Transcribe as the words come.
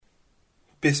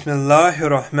بسم الله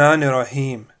الرحمن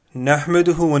الرحيم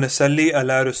نحمده ونصلي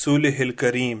على رسوله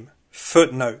الكريم.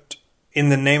 Footnote: In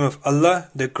the name of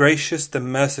Allah, the Gracious, the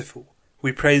Merciful,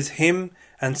 we praise Him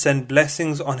and send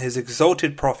blessings on His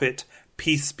exalted Prophet,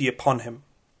 peace be upon him.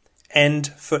 End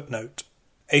footnote.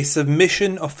 A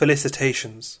submission of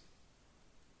felicitations.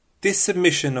 This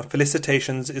submission of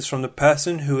felicitations is from the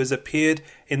person who has appeared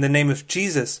in the name of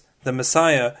Jesus, the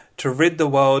Messiah, to rid the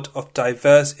world of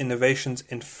diverse innovations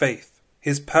in faith.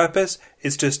 His purpose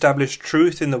is to establish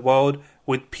truth in the world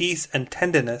with peace and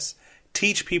tenderness,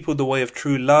 teach people the way of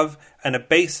true love and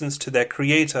obeisance to their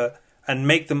Creator, and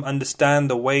make them understand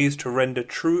the ways to render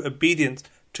true obedience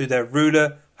to their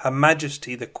ruler, Her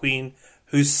Majesty the Queen,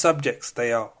 whose subjects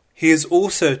they are. He is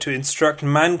also to instruct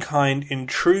mankind in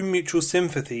true mutual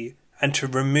sympathy and to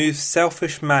remove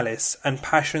selfish malice and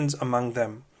passions among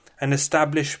them, and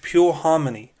establish pure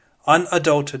harmony,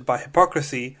 unadulterated by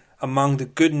hypocrisy, among the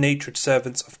good-natured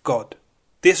servants of God.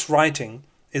 This writing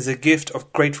is a gift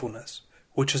of gratefulness,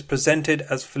 which is presented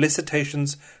as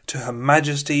felicitations to Her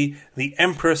Majesty the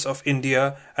Empress of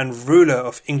India and Ruler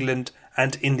of England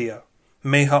and India.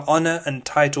 May her honour and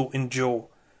title endure,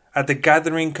 at the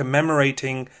gathering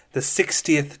commemorating the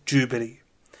 60th Jubilee.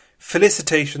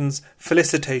 Felicitations,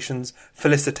 felicitations,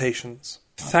 felicitations.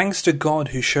 Thanks to God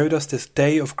who showed us this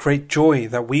day of great joy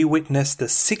that we witness the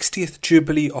 60th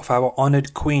Jubilee of our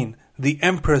honoured Queen, the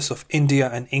Empress of India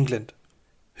and England.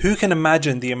 Who can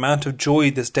imagine the amount of joy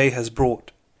this day has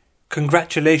brought?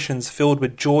 Congratulations filled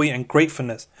with joy and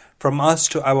gratefulness from us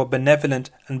to our benevolent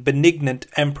and benignant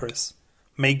Empress.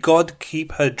 May God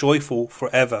keep her joyful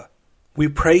forever. We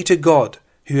pray to God,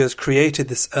 who has created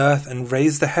this earth and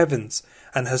raised the heavens,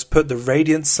 and has put the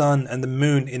radiant sun and the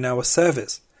moon in our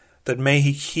service, that may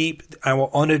He keep our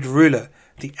honoured ruler,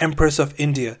 the Empress of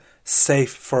India,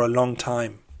 safe for a long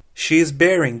time. She is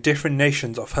bearing different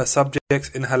nations of her subjects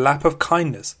in her lap of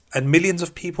kindness, and millions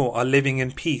of people are living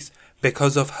in peace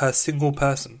because of her single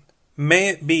person. May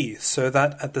it be so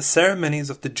that at the ceremonies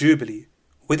of the Jubilee,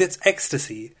 with its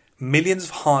ecstasy, millions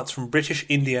of hearts from British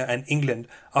India and England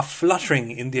are fluttering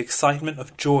in the excitement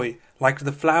of joy, like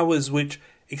the flowers which,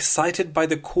 excited by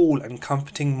the cool and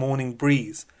comforting morning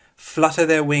breeze, flutter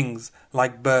their wings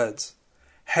like birds.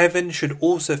 Heaven should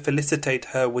also felicitate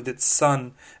her with its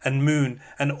sun and moon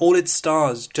and all its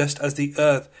stars, just as the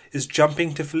earth is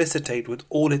jumping to felicitate with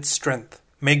all its strength.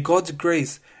 May God's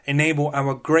grace enable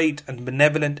our great and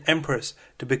benevolent Empress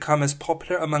to become as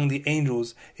popular among the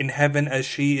angels in heaven as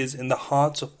she is in the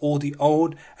hearts of all the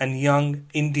old and young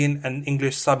Indian and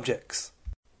English subjects.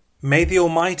 May the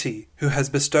Almighty, who has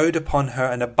bestowed upon her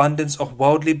an abundance of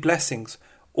worldly blessings,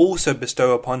 also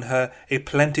bestow upon her a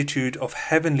plenitude of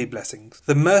heavenly blessings.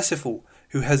 The Merciful,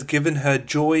 who has given her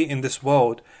joy in this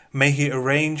world, may He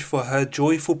arrange for her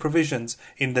joyful provisions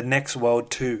in the next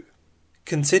world too.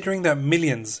 Considering that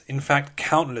millions, in fact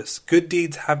countless, good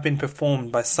deeds have been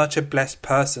performed by such a blessed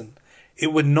person,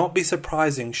 it would not be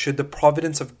surprising should the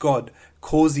providence of God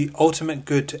cause the ultimate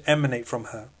good to emanate from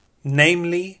her,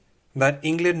 namely, that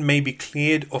England may be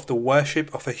cleared of the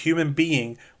worship of a human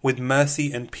being with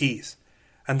mercy and peace,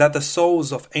 and that the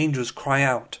souls of angels cry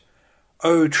out,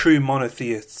 O true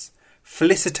monotheists,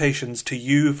 felicitations to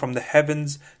you from the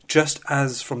heavens just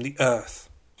as from the earth.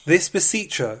 This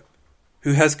beseecher,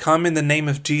 who has come in the name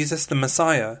of Jesus the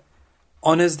Messiah,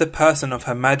 honours the person of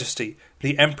Her Majesty,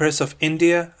 the Empress of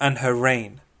India and her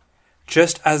reign,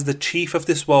 just as the chief of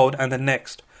this world and the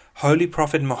next, Holy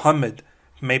Prophet Muhammad,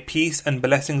 may peace and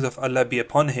blessings of Allah be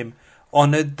upon him,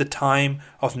 honoured the time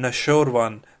of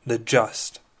Nashirwan the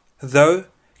Just. Though,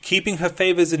 keeping her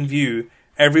favours in view,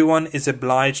 everyone is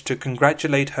obliged to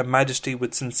congratulate Her Majesty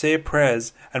with sincere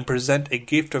prayers and present a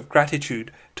gift of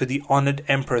gratitude to the honoured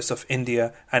Empress of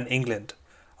India and England.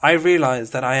 I realize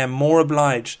that I am more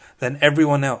obliged than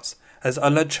everyone else, as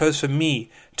Allah chose for me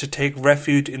to take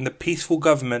refuge in the peaceful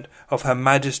government of Her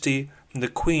Majesty the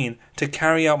Queen to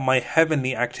carry out my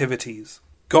heavenly activities.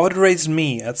 God raised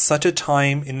me at such a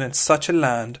time in such a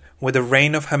land where the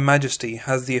reign of Her Majesty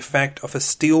has the effect of a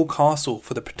steel castle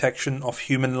for the protection of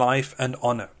human life and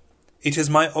honour. It is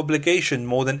my obligation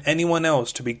more than anyone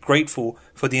else to be grateful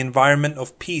for the environment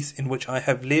of peace in which I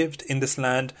have lived in this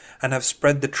land and have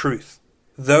spread the truth.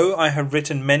 Though I have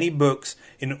written many books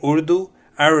in Urdu,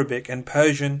 Arabic and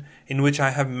Persian in which I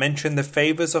have mentioned the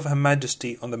favours of Her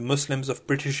Majesty on the Muslims of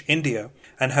British India,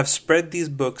 and have spread these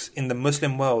books in the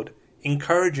Muslim world,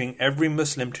 encouraging every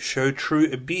Muslim to show true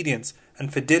obedience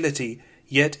and fidelity,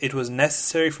 yet it was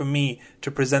necessary for me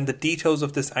to present the details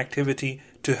of this activity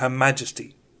to Her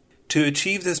Majesty. To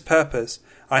achieve this purpose,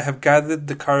 I have gathered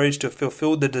the courage to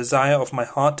fulfill the desire of my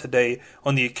heart today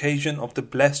on the occasion of the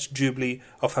blessed Jubilee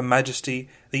of Her Majesty,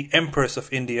 the Empress of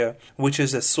India, which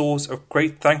is a source of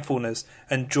great thankfulness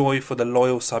and joy for the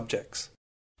loyal subjects.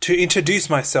 To introduce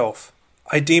myself,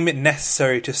 I deem it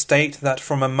necessary to state that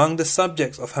from among the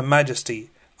subjects of Her Majesty,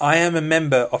 I am a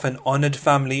member of an honoured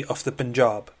family of the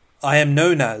Punjab. I am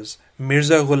known as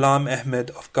Mirza Ghulam Ahmed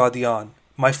of Qadian.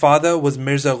 My father was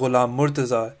Mirza Ghulam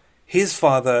Murtaza, his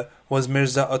father was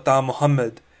Mirza Ata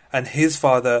Muhammad, and his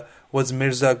father was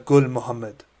Mirza Gul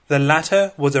Muhammad. The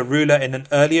latter was a ruler in an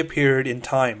earlier period in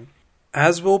time.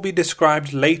 As will be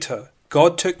described later,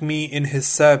 God took me in His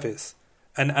service,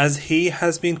 and as He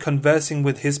has been conversing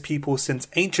with His people since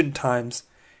ancient times,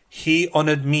 He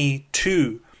honoured me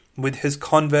too with His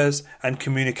converse and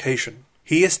communication.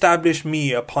 He established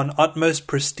me upon utmost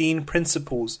pristine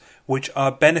principles which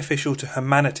are beneficial to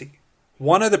humanity.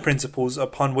 One of the principles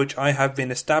upon which I have been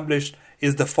established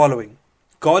is the following.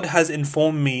 God has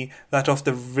informed me that of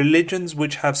the religions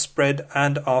which have spread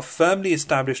and are firmly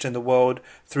established in the world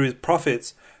through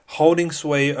prophets, holding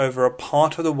sway over a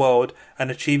part of the world and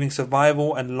achieving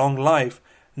survival and long life,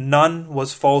 none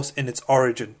was false in its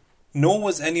origin. Nor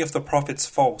was any of the prophets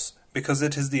false, because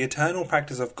it is the eternal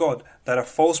practice of God that a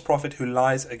false prophet who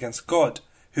lies against God,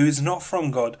 who is not from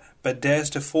God but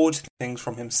dares to forge things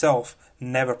from himself,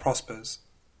 never prospers.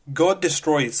 God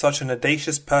destroys such an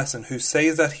audacious person who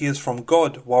says that he is from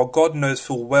God while God knows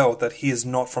full well that he is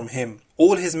not from Him.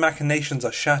 All his machinations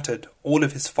are shattered, all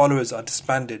of his followers are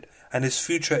disbanded, and his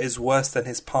future is worse than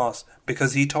his past,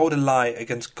 because he told a lie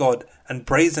against God and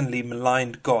brazenly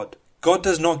maligned God. God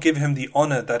does not give him the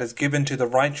honour that is given to the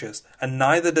righteous, and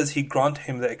neither does He grant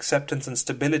him the acceptance and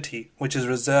stability which is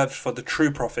reserved for the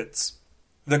true prophets.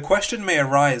 The question may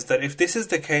arise that if this is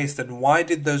the case, then why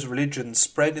did those religions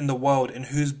spread in the world in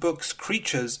whose books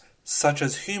creatures such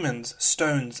as humans,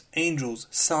 stones, angels,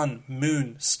 sun,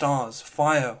 moon, stars,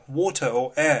 fire, water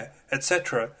or air,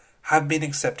 etc., have been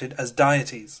accepted as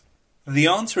deities? The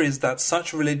answer is that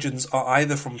such religions are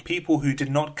either from people who did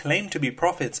not claim to be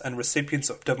prophets and recipients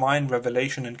of divine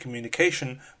revelation and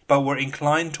communication, but were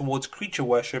inclined towards creature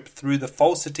worship through the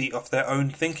falsity of their own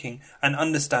thinking and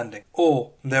understanding.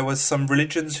 Or there was some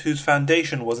religions whose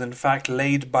foundation was in fact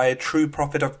laid by a true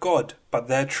prophet of God, but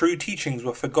their true teachings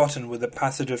were forgotten with the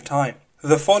passage of time.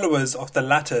 The followers of the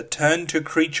latter turned to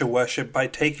creature worship by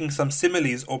taking some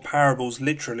similes or parables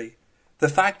literally. The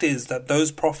fact is that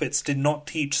those prophets did not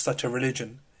teach such a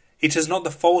religion. It is not the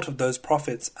fault of those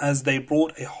prophets, as they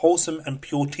brought a wholesome and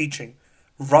pure teaching.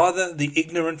 Rather, the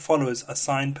ignorant followers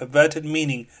assigned perverted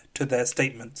meaning to their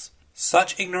statements.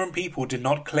 Such ignorant people did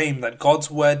not claim that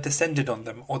God's word descended on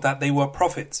them or that they were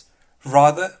prophets.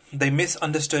 Rather, they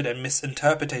misunderstood and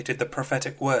misinterpreted the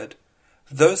prophetic word.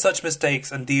 Though such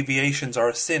mistakes and deviations are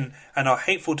a sin and are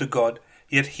hateful to God,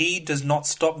 yet He does not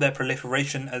stop their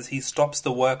proliferation as He stops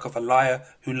the work of a liar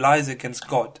who lies against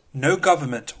God. No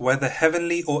government, whether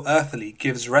heavenly or earthly,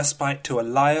 gives respite to a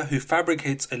liar who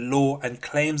fabricates a law and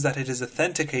claims that it is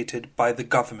authenticated by the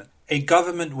government. A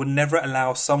government would never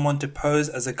allow someone to pose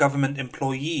as a government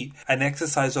employee and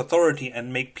exercise authority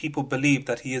and make people believe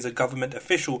that he is a government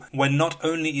official when not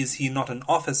only is he not an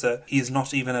officer, he is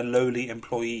not even a lowly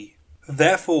employee.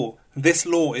 Therefore, this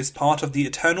law is part of the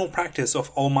eternal practice of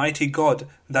Almighty God,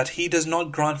 that He does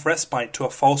not grant respite to a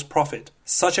false prophet.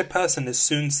 Such a person is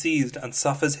soon seized and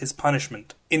suffers his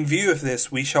punishment. In view of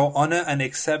this, we shall honour and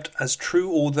accept as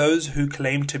true all those who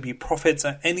claim to be prophets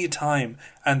at any time,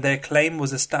 and their claim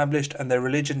was established and their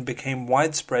religion became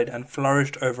widespread and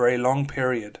flourished over a long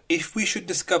period. If we should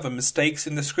discover mistakes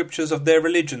in the scriptures of their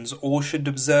religions, or should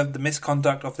observe the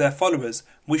misconduct of their followers,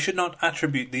 we should not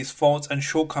attribute these faults and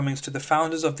shortcomings to the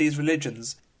founders of these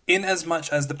religions.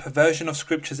 Inasmuch as the perversion of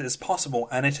scriptures is possible,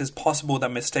 and it is possible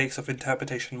that mistakes of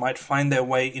interpretation might find their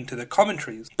way into the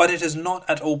commentaries, but it is not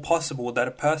at all possible that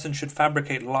a person should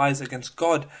fabricate lies against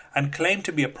God and claim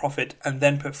to be a prophet and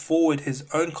then put forward his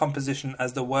own composition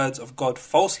as the words of God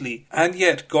falsely, and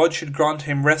yet God should grant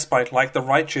him respite like the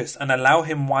righteous and allow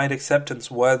him wide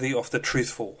acceptance worthy of the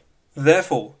truthful.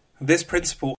 Therefore, this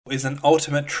principle is an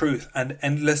ultimate truth and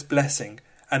endless blessing,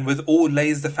 and with all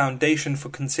lays the foundation for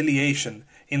conciliation,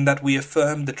 in that we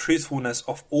affirm the truthfulness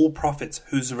of all prophets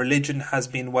whose religion has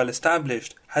been well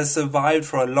established, has survived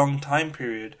for a long time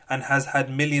period, and has had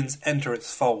millions enter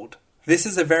its fold. This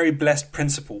is a very blessed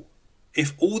principle.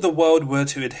 If all the world were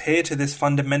to adhere to this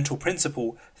fundamental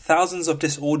principle, thousands of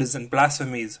disorders and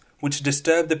blasphemies, which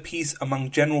disturb the peace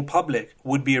among general public,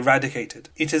 would be eradicated.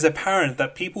 It is apparent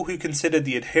that people who consider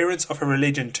the adherence of a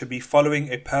religion to be following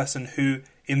a person who,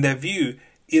 in their view,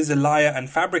 is a liar and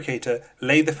fabricator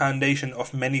lay the foundation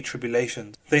of many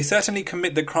tribulations. They certainly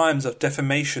commit the crimes of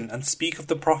defamation and speak of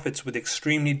the prophets with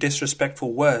extremely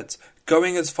disrespectful words,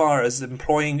 going as far as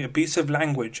employing abusive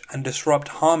language and disrupt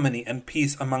harmony and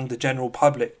peace among the general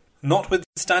public.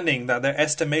 Notwithstanding that their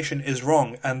estimation is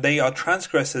wrong and they are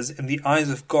transgressors in the eyes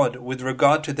of God with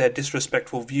regard to their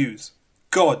disrespectful views.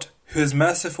 God, who is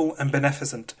merciful and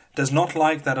beneficent, does not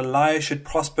like that a liar should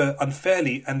prosper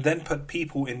unfairly and then put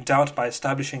people in doubt by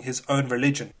establishing his own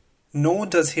religion. Nor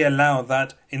does he allow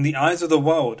that, in the eyes of the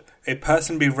world, a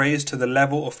person be raised to the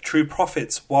level of true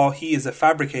prophets while he is a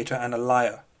fabricator and a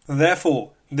liar.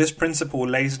 Therefore, this principle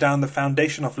lays down the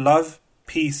foundation of love,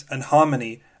 peace, and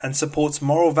harmony, and supports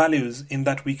moral values in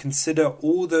that we consider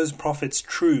all those prophets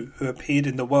true who appeared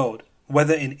in the world,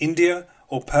 whether in India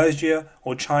or Persia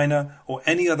or China or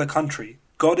any other country.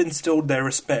 God instilled their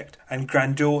respect and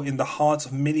grandeur in the hearts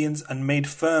of millions and made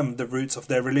firm the roots of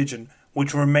their religion,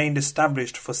 which remained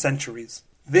established for centuries.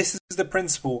 This is the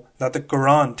principle that the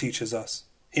Quran teaches us.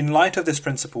 In light of this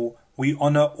principle, we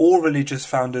honor all religious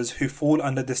founders who fall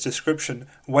under this description,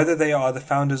 whether they are the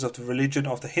founders of the religion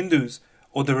of the Hindus,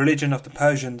 or the religion of the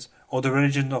Persians, or the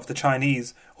religion of the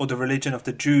Chinese, or the religion of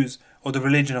the Jews, or the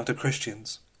religion of the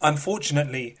Christians.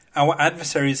 Unfortunately, our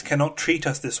adversaries cannot treat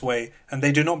us this way, and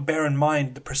they do not bear in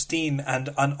mind the pristine and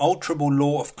unalterable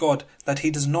law of God, that He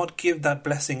does not give that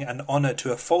blessing and honor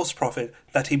to a false prophet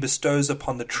that He bestows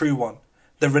upon the true one.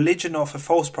 The religion of a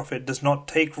false prophet does not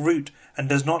take root and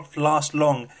does not last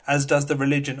long, as does the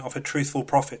religion of a truthful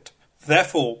prophet.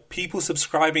 Therefore, people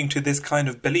subscribing to this kind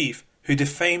of belief, who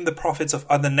defame the prophets of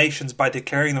other nations by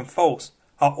declaring them false,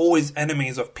 are always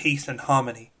enemies of peace and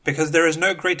harmony, because there is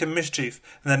no greater mischief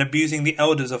than abusing the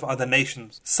elders of other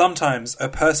nations. Sometimes a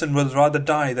person will rather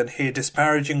die than hear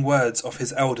disparaging words of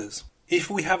his elders. If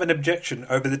we have an objection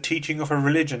over the teaching of a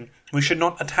religion, we should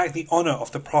not attack the honor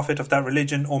of the prophet of that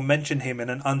religion or mention him in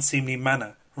an unseemly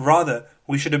manner. Rather,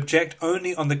 we should object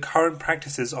only on the current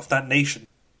practices of that nation.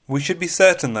 We should be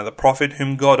certain that the prophet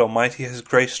whom God Almighty has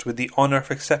graced with the honor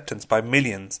of acceptance by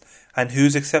millions, and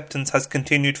whose acceptance has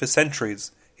continued for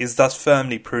centuries, is thus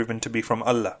firmly proven to be from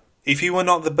Allah. If he were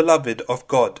not the beloved of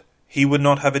God, he would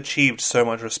not have achieved so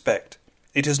much respect.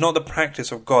 It is not the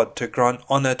practice of God to grant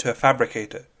honor to a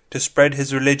fabricator, to spread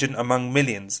his religion among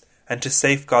millions, and to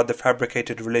safeguard the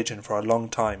fabricated religion for a long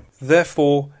time.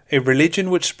 Therefore, a religion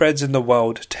which spreads in the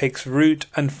world, takes root,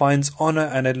 and finds honor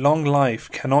and a long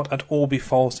life cannot at all be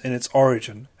false in its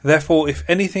origin. Therefore, if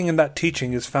anything in that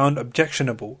teaching is found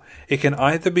objectionable, it can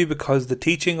either be because the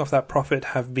teaching of that prophet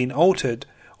have been altered,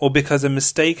 or because a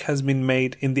mistake has been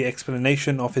made in the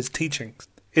explanation of his teachings.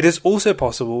 It is also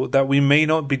possible that we may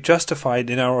not be justified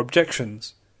in our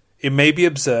objections. It may be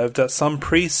observed that some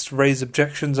priests raise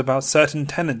objections about certain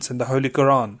tenets in the Holy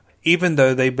Quran, even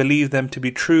though they believe them to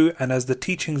be true and as the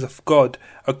teachings of God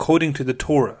according to the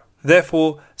Torah.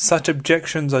 Therefore, such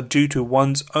objections are due to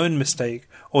one's own mistake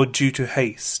or due to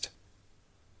haste.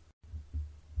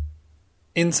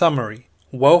 In summary,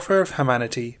 welfare of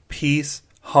humanity, peace,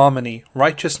 harmony,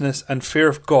 righteousness, and fear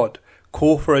of God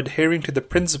call for adhering to the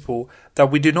principle that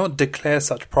we do not declare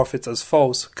such prophets as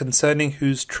false, concerning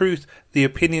whose truth the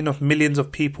opinion of millions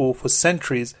of people for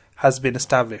centuries has been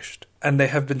established, and they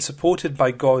have been supported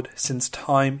by God since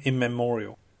time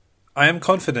immemorial. I am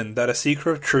confident that a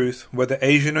seeker of truth, whether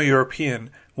Asian or European,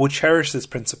 will cherish this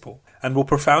principle, and will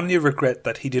profoundly regret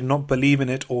that he did not believe in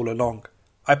it all along.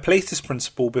 I place this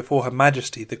principle before Her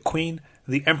Majesty the Queen,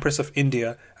 the Empress of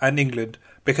India and England,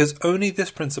 because only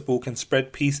this principle can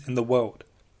spread peace in the world.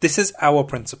 This is our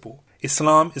principle.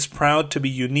 Islam is proud to be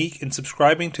unique in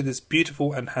subscribing to this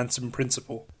beautiful and handsome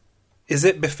principle. Is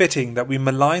it befitting that we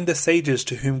malign the sages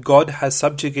to whom God has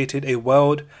subjugated a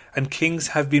world and kings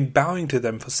have been bowing to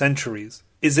them for centuries?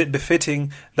 Is it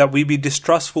befitting that we be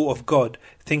distrustful of God,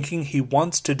 thinking He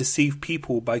wants to deceive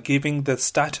people by giving the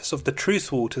status of the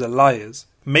truthful to the liars,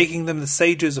 making them the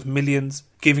sages of millions,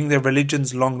 giving their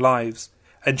religions long lives,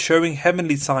 and showing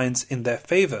heavenly signs in their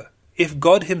favour? If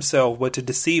God Himself were to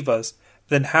deceive us,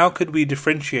 then how could we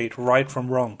differentiate right from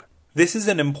wrong? This is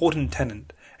an important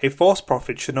tenet. A false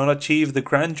prophet should not achieve the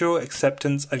grandeur,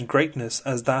 acceptance, and greatness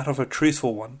as that of a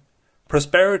truthful one.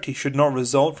 Prosperity should not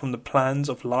result from the plans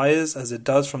of liars as it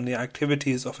does from the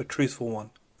activities of a truthful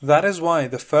one. That is why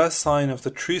the first sign of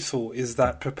the truthful is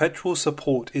that perpetual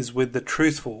support is with the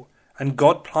truthful, and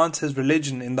God plants His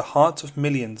religion in the hearts of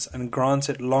millions and grants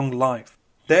it long life.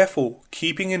 Therefore,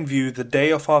 keeping in view the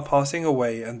day of our passing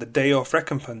away and the day of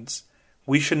recompense,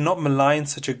 we should not malign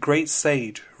such a great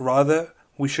sage. Rather,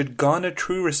 we should garner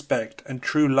true respect and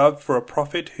true love for a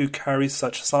prophet who carries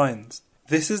such signs.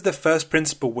 This is the first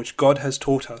principle which God has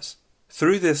taught us.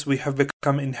 Through this we have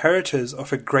become inheritors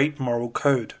of a great moral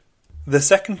code. The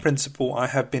second principle I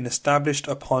have been established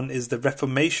upon is the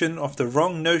reformation of the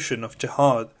wrong notion of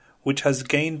jihad, which has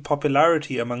gained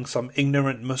popularity among some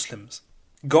ignorant Muslims.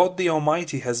 God the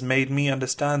Almighty has made me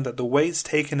understand that the ways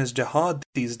taken as jihad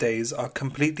these days are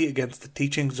completely against the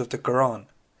teachings of the Quran.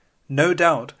 No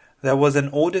doubt, there was an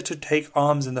order to take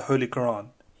arms in the Holy Quran.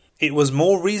 It was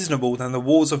more reasonable than the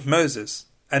wars of Moses,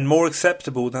 and more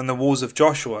acceptable than the wars of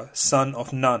Joshua, son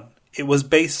of Nun. It was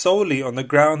based solely on the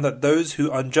ground that those who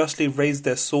unjustly raised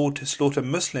their sword to slaughter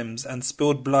Muslims and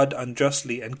spilled blood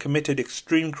unjustly and committed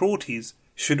extreme cruelties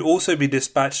should also be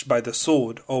dispatched by the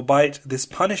sword, albeit this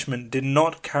punishment did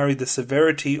not carry the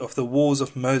severity of the wars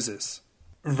of Moses.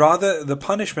 Rather, the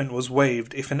punishment was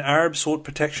waived if an Arab sought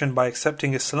protection by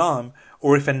accepting Islam,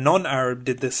 or if a non-Arab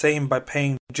did the same by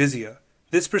paying jizya.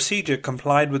 This procedure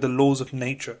complied with the laws of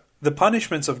nature. The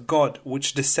punishments of God,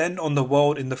 which descend on the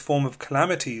world in the form of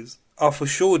calamities, are for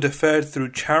sure deferred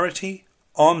through charity,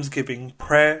 almsgiving,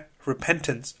 prayer,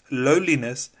 repentance,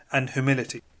 lowliness, and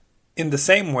humility. In the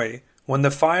same way, when the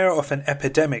fire of an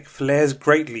epidemic flares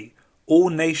greatly, all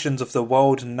nations of the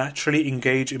world naturally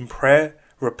engage in prayer,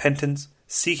 repentance,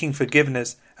 seeking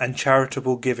forgiveness, and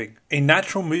charitable giving. A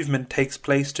natural movement takes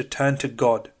place to turn to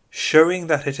God, showing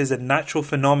that it is a natural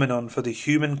phenomenon for the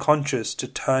human conscience to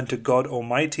turn to God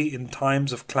Almighty in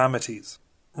times of calamities.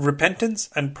 Repentance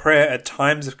and prayer at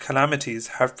times of calamities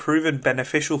have proven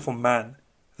beneficial for man.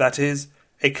 That is,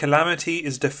 a calamity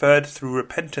is deferred through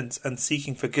repentance and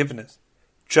seeking forgiveness,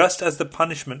 just as the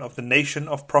punishment of the nation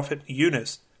of Prophet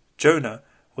Yunus, Jonah,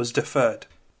 was deferred.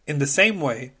 In the same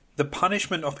way, the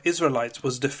punishment of Israelites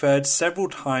was deferred several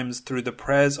times through the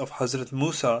prayers of Hazrat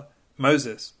Musa,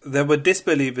 Moses. There were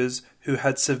disbelievers who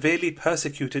had severely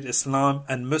persecuted Islam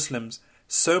and Muslims,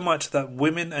 so much that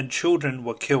women and children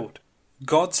were killed.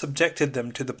 God subjected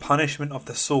them to the punishment of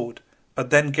the sword, but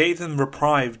then gave them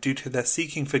reprieve due to their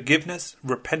seeking forgiveness,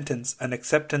 repentance, and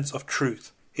acceptance of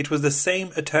truth. It was the same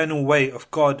eternal way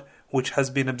of God which has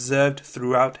been observed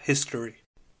throughout history.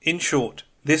 In short,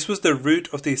 this was the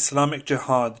root of the Islamic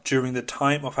jihad during the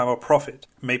time of our Prophet,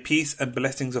 may peace and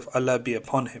blessings of Allah be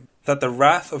upon him, that the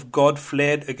wrath of God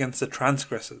flared against the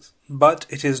transgressors. But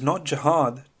it is not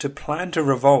jihad to plan to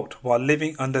revolt while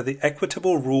living under the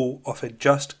equitable rule of a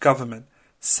just government,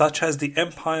 such as the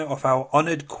empire of our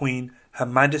honoured Queen, Her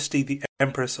Majesty the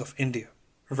Empress of India.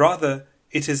 Rather,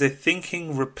 it is a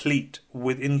thinking replete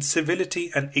with incivility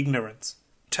and ignorance.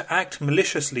 To act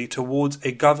maliciously towards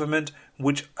a government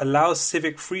which allows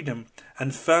civic freedom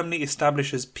and firmly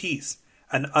establishes peace,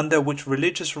 and under which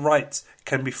religious rights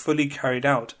can be fully carried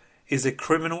out, is a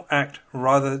criminal act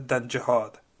rather than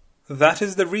jihad. That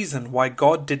is the reason why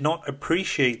God did not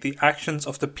appreciate the actions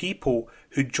of the people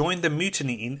who joined the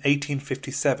mutiny in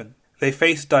 1857. They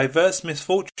faced diverse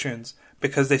misfortunes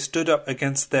because they stood up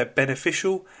against their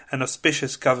beneficial and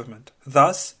auspicious government.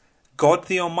 Thus, God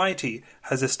the Almighty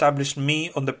has established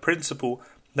me on the principle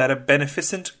that a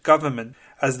beneficent government,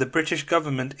 as the British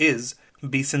government is,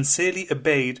 be sincerely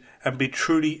obeyed and be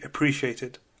truly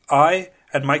appreciated. I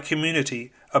and my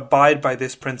community abide by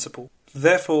this principle.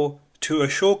 Therefore, to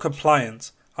assure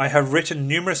compliance, I have written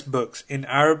numerous books in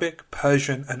Arabic,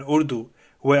 Persian, and Urdu,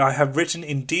 where I have written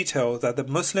in detail that the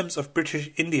Muslims of British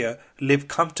India live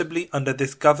comfortably under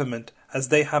this government, as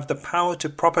they have the power to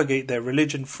propagate their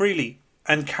religion freely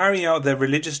and carry out their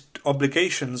religious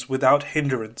obligations without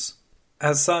hindrance.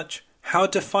 As such, how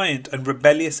defiant and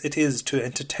rebellious it is to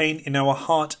entertain in our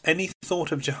heart any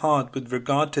thought of jihad with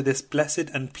regard to this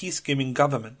blessed and peace-giving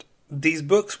government. These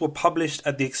books were published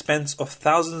at the expense of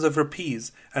thousands of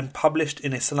rupees and published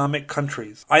in Islamic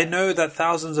countries. I know that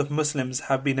thousands of Muslims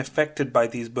have been affected by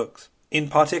these books. In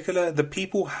particular, the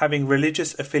people having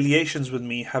religious affiliations with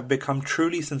me have become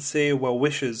truly sincere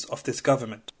well-wishers of this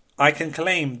government. I can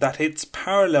claim that its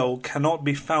parallel cannot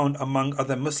be found among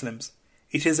other Muslims.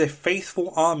 It is a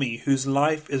faithful army whose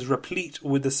life is replete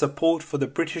with the support for the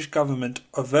British government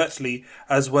overtly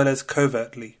as well as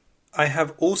covertly. I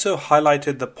have also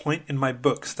highlighted the point in my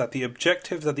books that the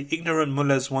objective that the ignorant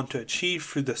mullahs want to achieve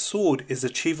through the sword is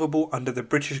achievable under the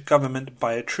British government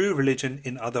by a true religion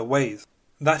in other ways.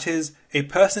 That is, a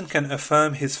person can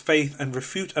affirm his faith and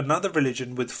refute another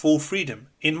religion with full freedom.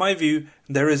 In my view,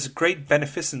 there is great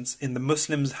beneficence in the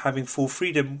Muslims having full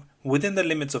freedom within the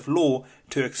limits of law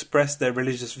to express their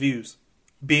religious views.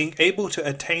 Being able to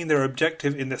attain their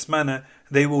objective in this manner,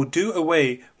 they will do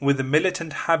away with the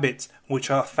militant habits which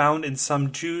are found in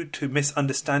some due to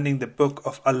misunderstanding the Book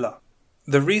of Allah.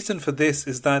 The reason for this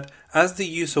is that as the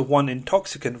use of one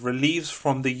intoxicant relieves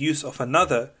from the use of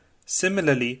another,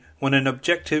 similarly, when an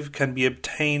objective can be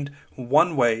obtained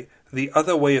one way, the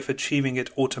other way of achieving it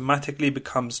automatically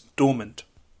becomes dormant.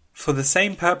 For the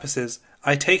same purposes,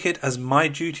 I take it as my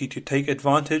duty to take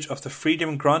advantage of the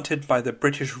freedom granted by the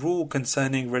British rule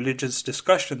concerning religious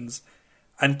discussions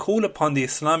and call upon the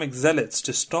Islamic zealots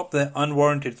to stop their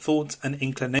unwarranted thoughts and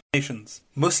inclinations.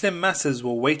 Muslim masses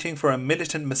were waiting for a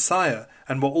militant Messiah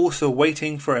and were also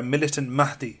waiting for a militant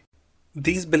Mahdi.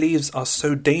 These beliefs are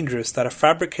so dangerous that a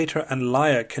fabricator and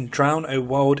liar can drown a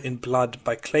world in blood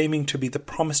by claiming to be the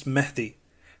promised Mahdi,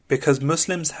 because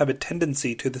Muslims have a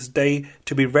tendency to this day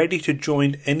to be ready to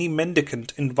join any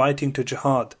mendicant inviting to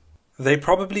jihad. They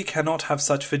probably cannot have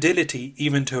such fidelity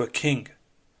even to a king.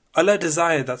 Allah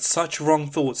desired that such wrong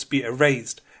thoughts be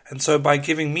erased, and so by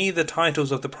giving me the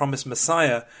titles of the promised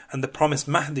Messiah and the promised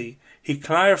Mahdi, He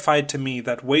clarified to me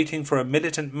that waiting for a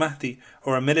militant Mahdi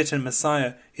or a militant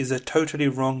Messiah is a totally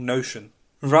wrong notion.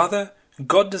 Rather,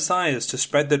 God desires to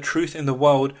spread the truth in the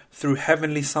world through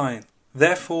heavenly signs.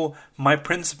 Therefore, my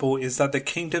principle is that the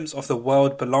kingdoms of the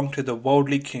world belong to the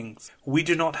worldly kings. We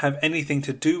do not have anything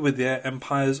to do with their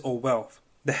empires or wealth.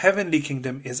 The heavenly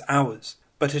kingdom is ours.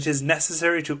 But it is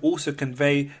necessary to also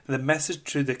convey the message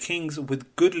to the kings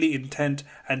with goodly intent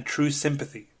and true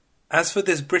sympathy. As for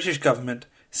this British government,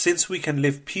 since we can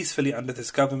live peacefully under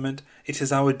this government, it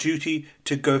is our duty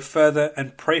to go further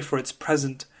and pray for its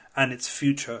present and its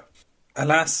future.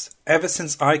 Alas, ever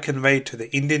since I conveyed to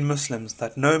the Indian Muslims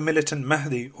that no militant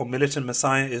Mahdi or militant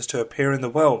Messiah is to appear in the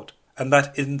world, and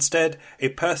that instead a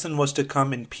person was to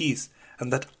come in peace,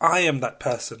 and that I am that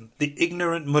person, the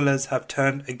ignorant mullahs have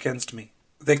turned against me.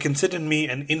 They considered me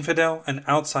an infidel and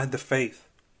outside the faith.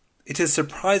 It is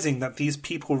surprising that these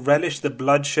people relish the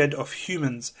bloodshed of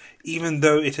humans, even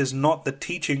though it is not the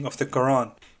teaching of the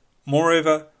Quran.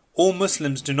 Moreover, all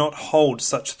Muslims do not hold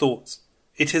such thoughts.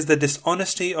 It is the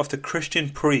dishonesty of the Christian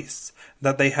priests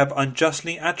that they have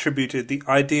unjustly attributed the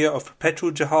idea of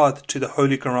perpetual jihad to the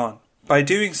Holy Quran. By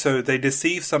doing so, they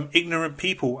deceive some ignorant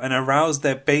people and arouse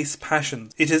their base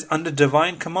passions. It is under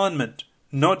divine commandment,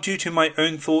 not due to my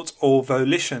own thoughts or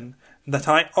volition, that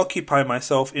I occupy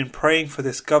myself in praying for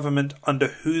this government under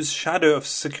whose shadow of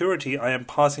security I am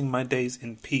passing my days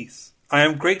in peace. I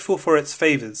am grateful for its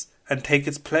favours, and take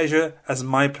its pleasure as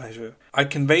my pleasure. I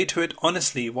convey to it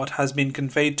honestly what has been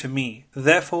conveyed to me.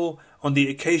 Therefore, on the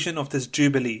occasion of this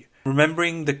Jubilee,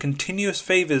 remembering the continuous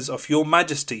favours of your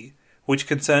Majesty, which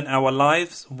concern our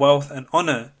lives, wealth and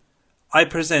honour, I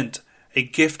present a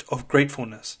gift of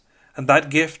gratefulness. And that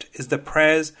gift is the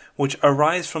prayers which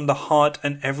arise from the heart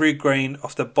and every grain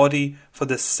of the body for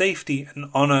the safety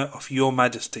and honour of your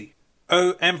Majesty.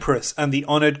 O Empress and the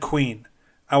honoured Queen,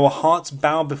 our hearts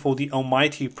bow before the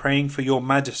Almighty praying for your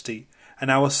Majesty,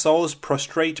 and our souls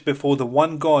prostrate before the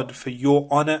one God for your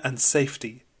honour and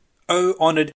safety. O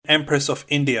honoured Empress of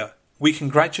India, we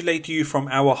congratulate you from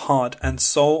our heart and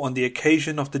soul on the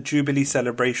occasion of the Jubilee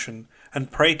celebration, and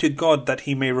pray to God that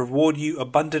He may reward you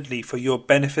abundantly for your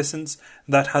beneficence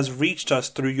that has reached us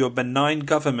through your benign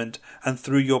government and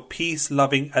through your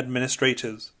peace-loving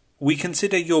administrators. We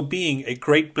consider your being a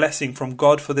great blessing from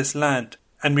God for this land,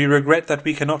 and we regret that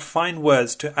we cannot find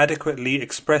words to adequately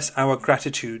express our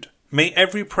gratitude. May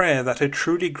every prayer that a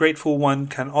truly grateful one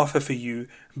can offer for you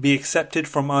be accepted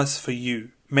from us for you.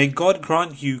 May God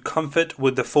grant you comfort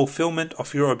with the fulfillment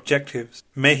of your objectives.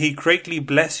 May He greatly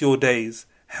bless your days,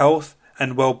 health,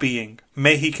 and well-being.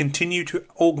 May He continue to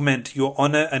augment your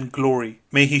honour and glory.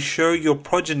 May He show your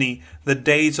progeny the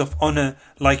days of honour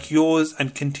like yours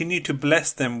and continue to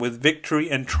bless them with victory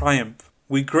and triumph.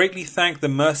 We greatly thank the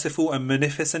merciful and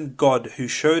beneficent God who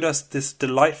showed us this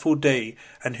delightful day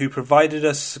and who provided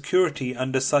us security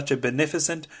under such a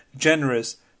beneficent,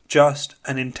 generous, just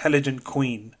and intelligent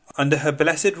Queen. Under her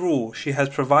blessed rule, she has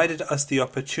provided us the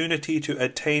opportunity to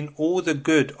attain all the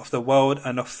good of the world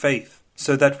and of faith,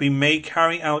 so that we may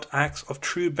carry out acts of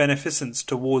true beneficence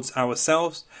towards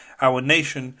ourselves, our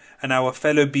nation, and our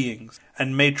fellow beings,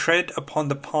 and may tread upon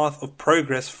the path of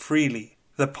progress freely,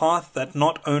 the path that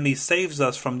not only saves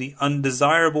us from the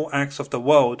undesirable acts of the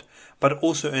world, but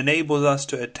also enables us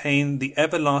to attain the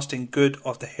everlasting good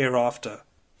of the hereafter.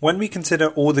 When we consider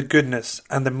all the goodness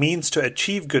and the means to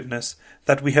achieve goodness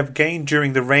that we have gained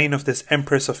during the reign of this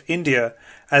Empress of India,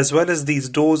 as well as these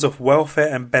doors of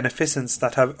welfare and beneficence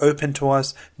that have opened to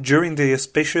us during the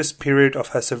auspicious period of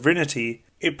her sovereignty,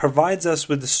 it provides us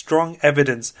with strong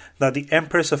evidence that the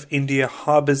Empress of India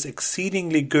harbours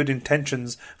exceedingly good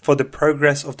intentions for the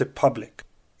progress of the public.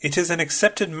 It is an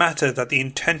accepted matter that the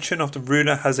intention of the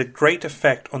ruler has a great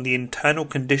effect on the internal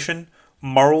condition,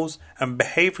 morals, and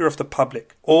behaviour of the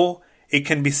public, or, It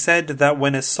can be said that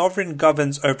when a sovereign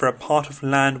governs over a part of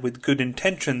land with good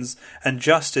intentions and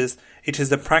justice, it is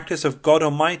the practice of God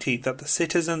Almighty that the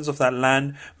citizens of that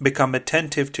land become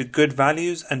attentive to good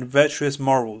values and virtuous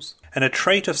morals, and a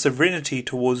trait of sovereignty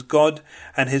towards God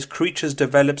and His creatures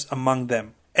develops among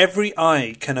them. Every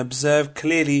eye can observe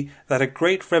clearly that a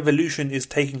great revolution is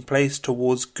taking place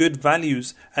towards good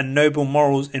values and noble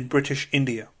morals in British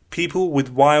India. People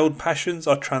with wild passions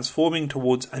are transforming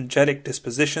towards angelic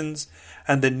dispositions,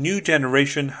 and the new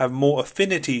generation have more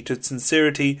affinity to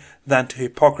sincerity than to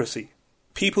hypocrisy.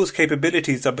 People's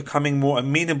capabilities are becoming more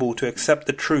amenable to accept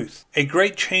the truth. A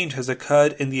great change has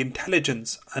occurred in the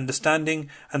intelligence, understanding,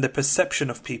 and the perception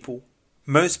of people.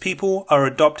 Most people are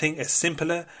adopting a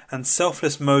simpler and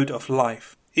selfless mode of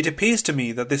life. It appears to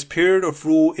me that this period of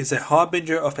rule is a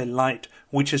harbinger of a light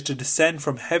which is to descend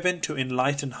from heaven to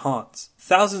enlighten hearts.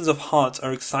 Thousands of hearts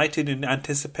are excited in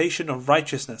anticipation of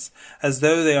righteousness, as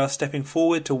though they are stepping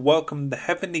forward to welcome the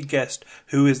heavenly guest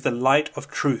who is the light of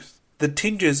truth. The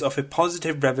tinges of a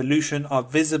positive revolution are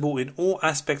visible in all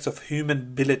aspects of human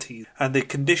ability, and the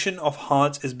condition of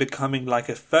hearts is becoming like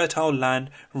a fertile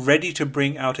land ready to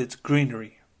bring out its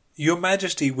greenery. Your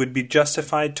Majesty would be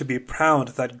justified to be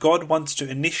proud that God wants to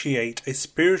initiate a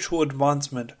spiritual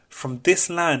advancement from this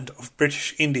land of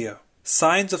British India.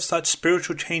 Signs of such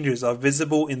spiritual changes are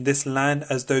visible in this land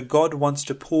as though God wants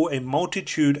to pull a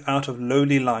multitude out of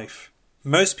lowly life.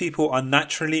 Most people are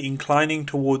naturally inclining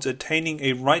towards attaining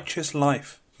a righteous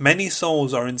life. Many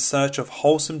souls are in search of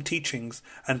wholesome teachings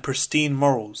and pristine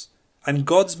morals, and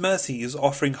God's mercy is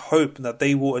offering hope that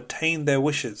they will attain their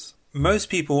wishes. Most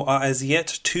people are as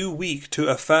yet too weak to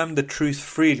affirm the truth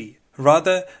freely.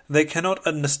 Rather, they cannot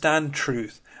understand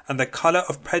truth, and the colour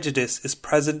of prejudice is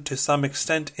present to some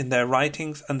extent in their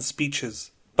writings and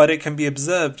speeches. But it can be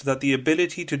observed that the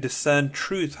ability to discern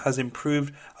truth has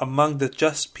improved among the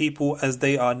just people as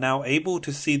they are now able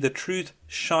to see the truth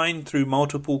shine through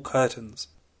multiple curtains.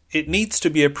 It needs to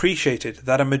be appreciated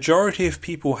that a majority of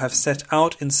people have set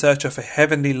out in search of a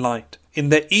heavenly light. In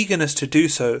their eagerness to do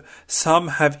so, some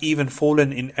have even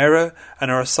fallen in error and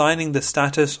are assigning the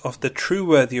status of the true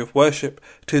worthy of worship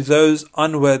to those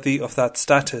unworthy of that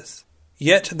status.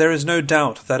 Yet there is no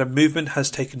doubt that a movement has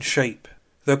taken shape.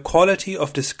 The quality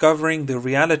of discovering the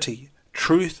reality,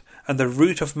 truth, and the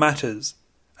root of matters,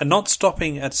 and not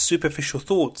stopping at superficial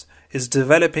thoughts, is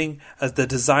developing as the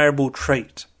desirable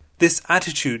trait. This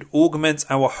attitude augments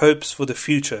our hopes for the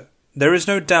future. There is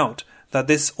no doubt that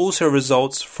this also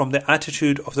results from the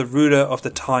attitude of the ruler of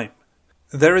the time.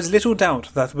 There is little doubt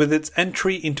that with its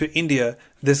entry into India,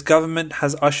 this government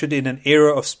has ushered in an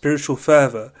era of spiritual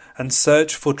fervour and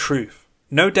search for truth.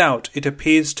 No doubt it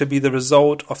appears to be the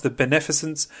result of the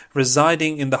beneficence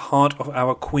residing in the heart of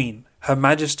our Queen, Her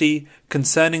Majesty,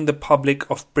 concerning the public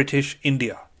of British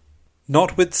India.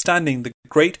 Notwithstanding the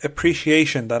great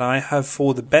appreciation that I have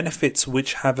for the benefits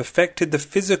which have affected the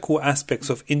physical aspects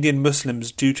of Indian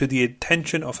Muslims due to the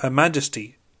attention of Her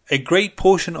Majesty, a great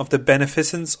portion of the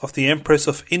beneficence of the Empress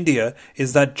of India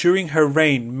is that during her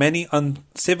reign many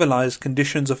uncivilized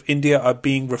conditions of India are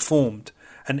being reformed,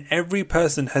 and every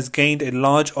person has gained a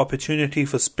large opportunity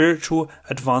for spiritual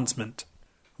advancement.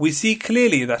 We see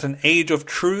clearly that an age of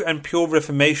true and pure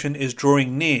reformation is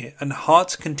drawing near, and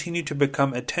hearts continue to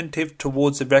become attentive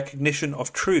towards the recognition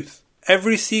of truth.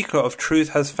 Every seeker of truth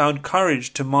has found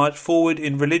courage to march forward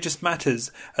in religious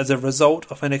matters as a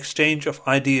result of an exchange of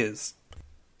ideas.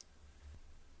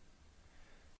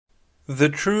 The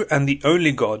true and the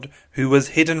only God, who was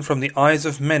hidden from the eyes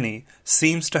of many,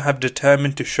 seems to have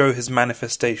determined to show his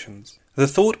manifestations. The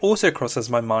thought also crosses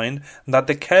my mind that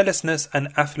the carelessness and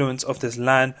affluence of this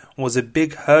land was a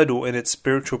big hurdle in its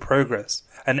spiritual progress,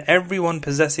 and everyone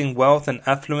possessing wealth and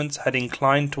affluence had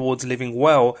inclined towards living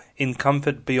well in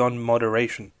comfort beyond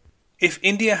moderation. If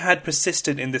India had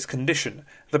persisted in this condition,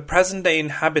 the present-day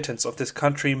inhabitants of this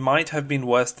country might have been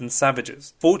worse than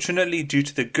savages. Fortunately, due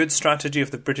to the good strategy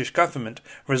of the British government,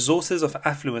 resources of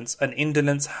affluence and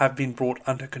indolence have been brought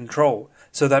under control,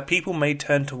 so that people may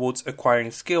turn towards acquiring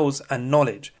skills and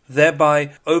knowledge,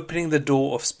 thereby opening the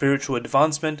door of spiritual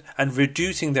advancement and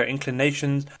reducing their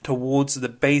inclinations towards the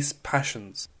base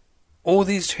passions. All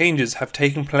these changes have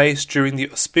taken place during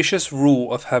the auspicious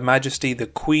rule of Her Majesty the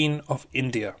Queen of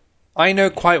India. I know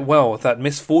quite well that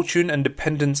misfortune and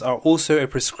dependence are also a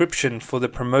prescription for the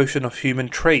promotion of human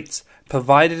traits,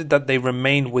 provided that they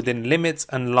remain within limits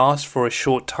and last for a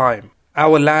short time.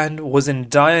 Our land was in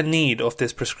dire need of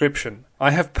this prescription.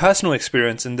 I have personal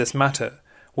experience in this matter.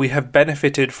 We have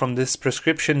benefited from this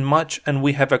prescription much, and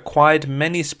we have acquired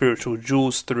many spiritual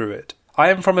jewels through it. I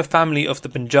am from a family of the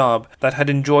Punjab that had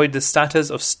enjoyed the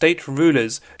status of state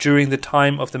rulers during the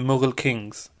time of the Mughal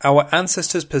kings. Our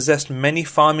ancestors possessed many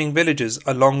farming villages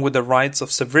along with the rights of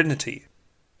sovereignty.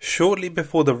 Shortly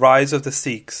before the rise of the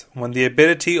Sikhs, when the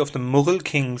ability of the Mughal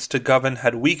kings to govern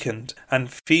had weakened and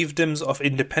fiefdoms of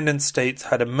independent states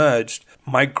had emerged,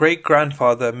 my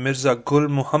great-grandfather Mirza Gul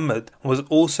Muhammad was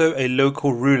also a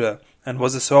local ruler and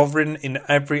was a sovereign in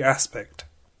every aspect.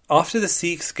 After the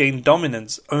Sikhs gained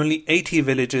dominance, only 80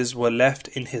 villages were left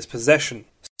in his possession.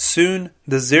 Soon,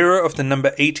 the zero of the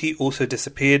number 80 also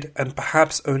disappeared, and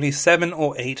perhaps only 7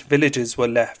 or 8 villages were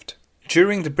left.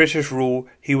 During the British rule,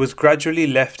 he was gradually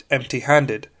left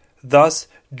empty-handed. Thus,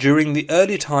 during the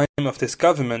early time of this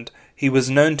government, he was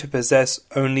known to possess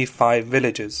only 5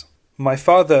 villages. My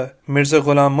father, Mirza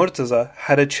Ghulam Murtaza,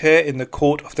 had a chair in the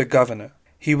court of the governor.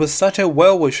 He was such a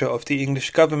well-wisher of the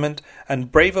English government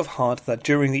and brave of heart that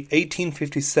during the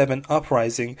 1857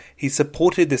 uprising he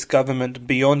supported this government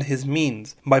beyond his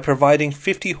means by providing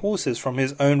 50 horses from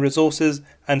his own resources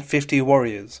and 50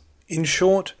 warriors. In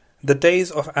short, the days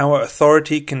of our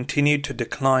authority continued to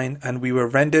decline and we were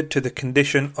rendered to the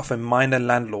condition of a minor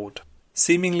landlord.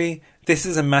 Seemingly, this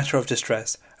is a matter of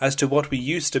distress as to what we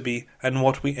used to be and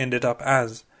what we ended up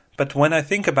as. But when I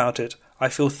think about it, I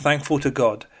feel thankful to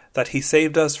God that He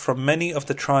saved us from many of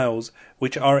the trials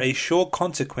which are a sure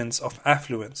consequence of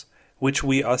affluence, which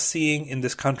we are seeing in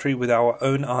this country with our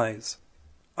own eyes.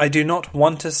 I do not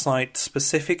want to cite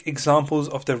specific examples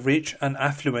of the rich and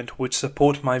affluent which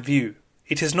support my view.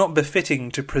 It is not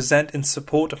befitting to present in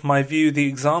support of my view the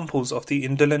examples of the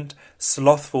indolent,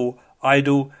 slothful,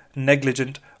 idle,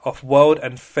 negligent, of world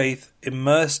and faith,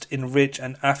 immersed in rich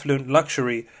and affluent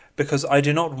luxury, because I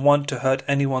do not want to hurt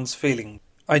anyone's feelings.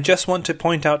 I just want to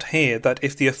point out here that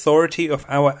if the authority of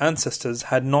our ancestors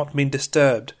had not been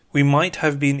disturbed, we might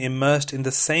have been immersed in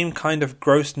the same kind of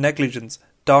gross negligence,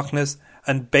 darkness,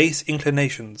 and base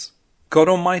inclinations. God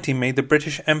Almighty made the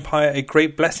British Empire a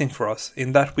great blessing for us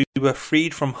in that we were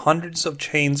freed from hundreds of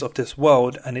chains of this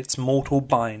world and its mortal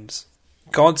binds.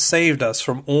 God saved us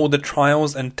from all the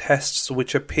trials and tests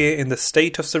which appear in the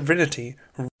state of sovereignty,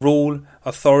 rule,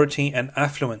 authority, and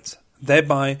affluence,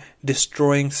 thereby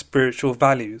destroying spiritual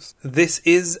values. This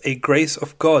is a grace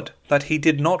of God, that He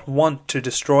did not want to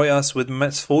destroy us with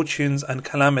misfortunes and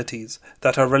calamities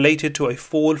that are related to a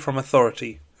fall from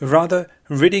authority. Rather,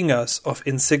 ridding us of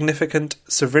insignificant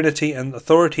sovereignty and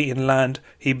authority in land,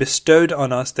 He bestowed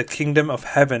on us the kingdom of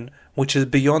heaven, which is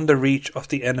beyond the reach of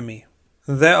the enemy.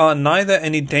 There are neither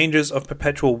any dangers of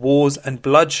perpetual wars and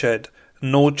bloodshed,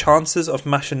 nor chances of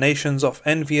machinations of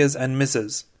enviers and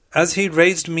misers. As He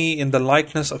raised me in the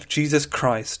likeness of Jesus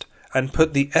Christ, and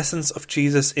put the essence of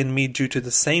Jesus in me due to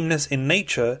the sameness in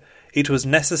nature, it was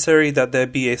necessary that there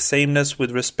be a sameness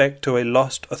with respect to a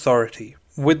lost authority.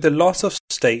 With the loss of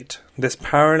state, this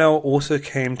parallel also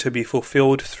came to be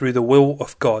fulfilled through the will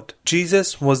of God.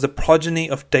 Jesus was the progeny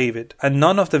of David, and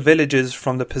none of the villages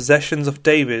from the possessions of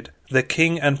David, the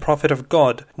king and prophet of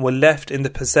God, were left in the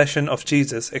possession of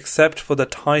Jesus except for the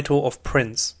title of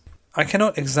prince. I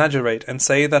cannot exaggerate and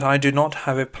say that I do not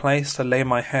have a place to lay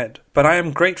my head, but I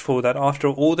am grateful that after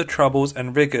all the troubles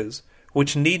and rigours,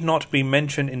 which need not be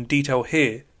mentioned in detail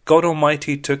here, God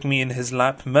Almighty took me in His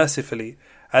lap mercifully,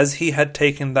 as He had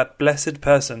taken that blessed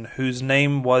person whose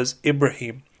name was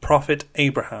Ibrahim, Prophet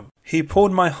Abraham. He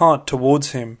poured my heart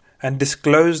towards Him, and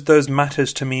disclosed those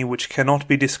matters to me which cannot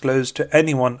be disclosed to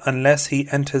anyone unless he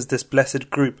enters this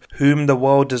blessed group, whom the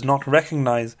world does not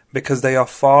recognize because they are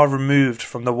far removed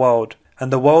from the world,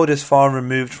 and the world is far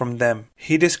removed from them.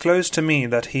 He disclosed to me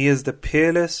that He is the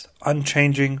peerless,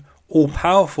 unchanging,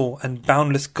 all-powerful and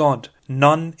boundless God.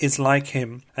 None is like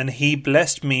Him, and He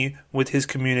blessed me with His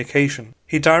communication.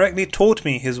 He directly taught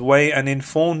me His way and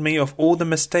informed me of all the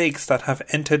mistakes that have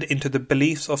entered into the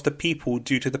beliefs of the people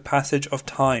due to the passage of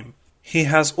time. He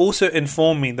has also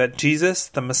informed me that Jesus,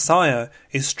 the Messiah,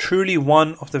 is truly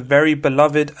one of the very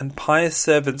beloved and pious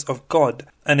servants of God,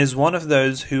 and is one of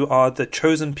those who are the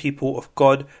chosen people of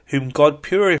God, whom God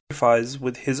purifies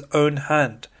with His own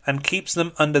hand, and keeps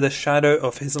them under the shadow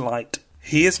of His light.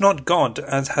 He is not God,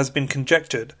 as has been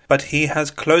conjectured, but He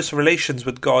has close relations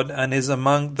with God and is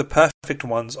among the perfect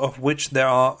ones, of which there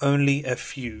are only a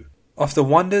few. Of the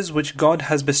wonders which God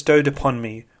has bestowed upon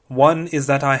me, one is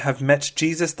that I have met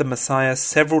Jesus the Messiah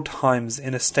several times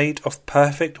in a state of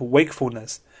perfect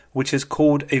wakefulness, which is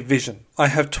called a vision. I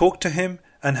have talked to Him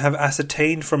and have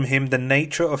ascertained from Him the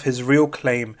nature of His real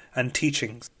claim and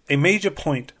teachings. A major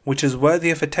point which is worthy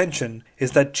of attention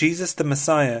is that Jesus the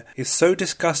Messiah is so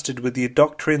disgusted with the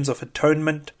doctrines of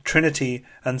atonement, Trinity,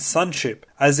 and sonship,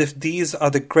 as if these are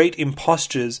the great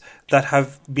impostures that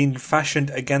have been fashioned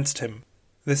against Him.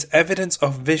 This evidence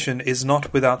of vision is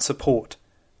not without support.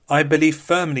 I believe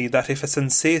firmly that if a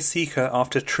sincere seeker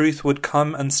after truth would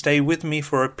come and stay with me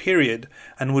for a period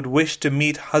and would wish to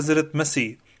meet Hazrat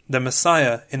Masih, the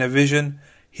Messiah, in a vision,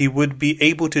 he would be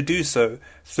able to do so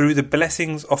through the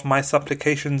blessings of my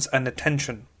supplications and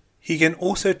attention. He can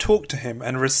also talk to him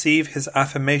and receive his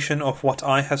affirmation of what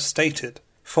I have stated.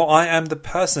 For I am the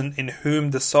person in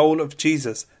whom the soul of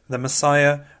Jesus, the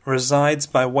Messiah, resides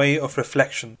by way of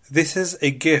reflection. This is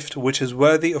a gift which is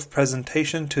worthy of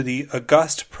presentation to the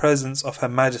august presence of Her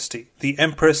Majesty, the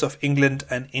Empress of England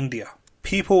and India.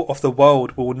 People of the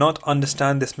world will not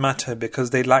understand this matter because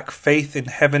they lack faith in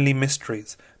heavenly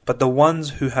mysteries, but the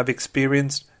ones who have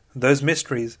experienced those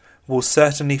mysteries will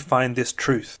certainly find this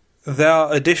truth. There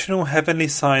are additional heavenly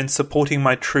signs supporting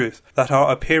my truth that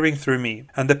are appearing through me,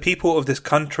 and the people of this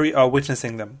country are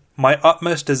witnessing them. My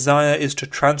utmost desire is to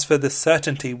transfer the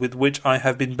certainty with which I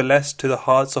have been blessed to the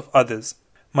hearts of others.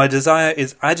 My desire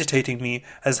is agitating me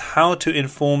as how to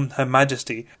inform Her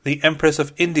Majesty, the Empress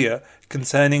of India,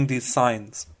 concerning these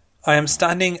signs. I am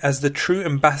standing as the true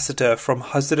ambassador from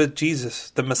Hazrat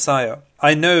Jesus, the Messiah.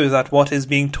 I know that what is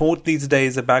being taught these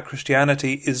days about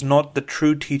Christianity is not the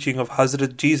true teaching of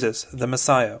Hazrat Jesus, the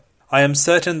Messiah. I am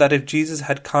certain that if Jesus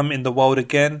had come in the world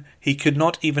again, he could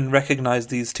not even recognize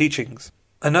these teachings.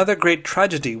 Another great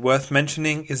tragedy worth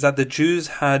mentioning is that the Jews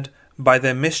had, by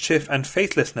their mischief and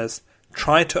faithlessness,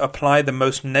 tried to apply the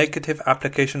most negative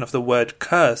application of the word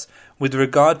curse with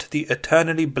regard to the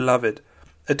eternally beloved,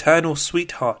 eternal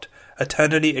sweetheart,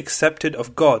 eternally accepted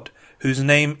of God, whose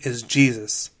name is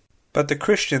Jesus. But the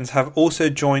Christians have also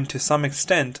joined to some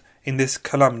extent in this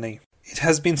calumny. It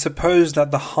has been supposed that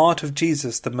the heart of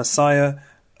Jesus, the Messiah,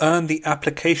 earned the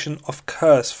application of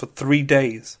curse for 3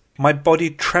 days. My body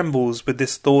trembles with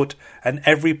this thought, and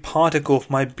every particle of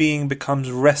my being becomes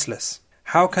restless.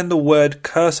 How can the word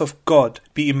curse of God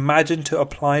be imagined to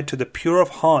apply to the pure of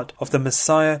heart of the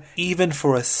Messiah even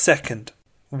for a second?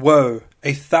 Woe,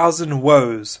 1,000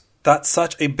 woes, that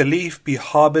such a belief be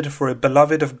harboured for a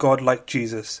beloved of God like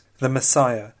Jesus, the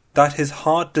Messiah, that his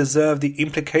heart deserve the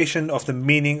implication of the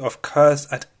meaning of curse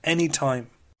at any time.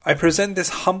 I present this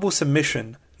humble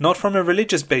submission, not from a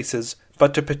religious basis,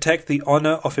 but to protect the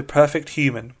honour of a perfect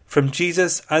human. From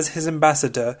Jesus as his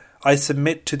ambassador, I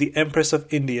submit to the Empress of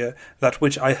India that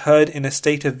which I heard in a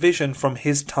state of vision from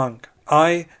his tongue.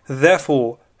 I,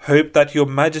 therefore, hope that your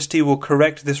Majesty will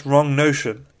correct this wrong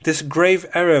notion. This grave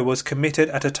error was committed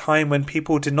at a time when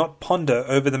people did not ponder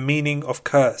over the meaning of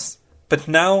curse. But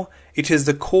now it is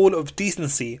the call of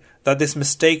decency that this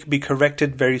mistake be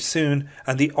corrected very soon,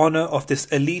 and the honour of this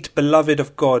elite beloved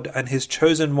of God and his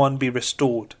chosen one be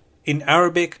restored. In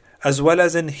Arabic, as well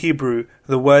as in Hebrew,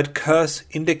 the word curse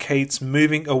indicates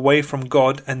moving away from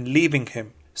God and leaving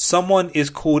him. Someone is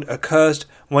called accursed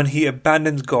when he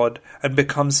abandons God and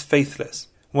becomes faithless,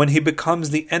 when he becomes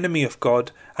the enemy of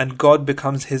God and God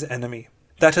becomes his enemy.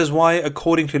 That is why,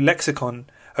 according to lexicon,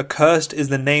 accursed is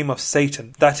the name of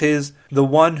Satan, that is, the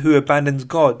one who abandons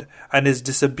God and is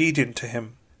disobedient to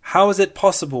him. How is it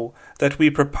possible that we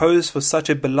propose for such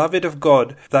a beloved of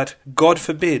God that, God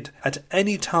forbid, at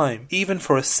any time, even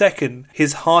for a second,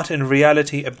 his heart in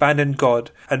reality abandoned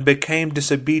God and became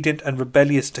disobedient and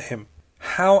rebellious to him?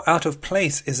 How out of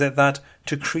place is it that,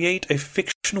 to create a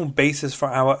fictional basis for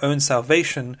our own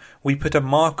salvation, we put a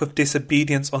mark of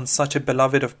disobedience on such a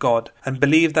beloved of God, and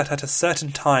believe that at a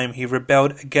certain time he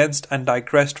rebelled against and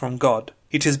digressed from God?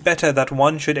 It is better that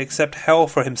one should accept hell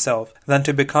for himself than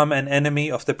to become an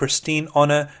enemy of the pristine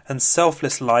honour and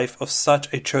selfless life of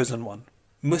such a chosen one.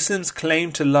 Muslims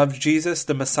claim to love Jesus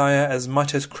the Messiah as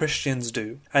much as Christians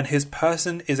do, and his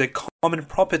person is a common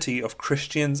property of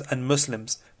Christians and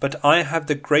Muslims, but I have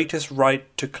the greatest right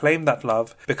to claim that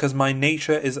love because my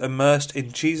nature is immersed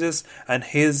in Jesus and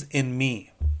his in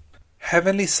me.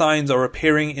 Heavenly signs are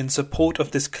appearing in support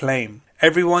of this claim.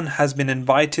 Everyone has been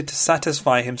invited to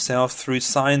satisfy himself through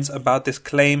signs about this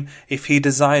claim if he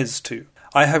desires to.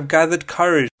 I have gathered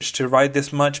courage to write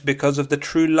this much because of the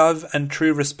true love and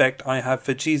true respect I have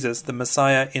for Jesus, the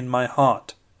Messiah, in my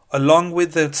heart. Along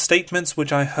with the statements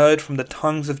which I heard from the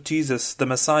tongues of Jesus, the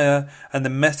Messiah, and the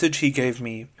message he gave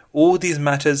me, all these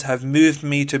matters have moved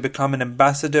me to become an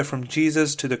ambassador from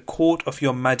Jesus to the court of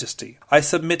your Majesty. I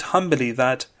submit humbly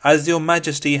that, as your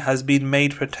Majesty has been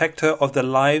made protector of the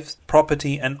lives,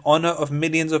 property, and honour of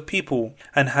millions of people,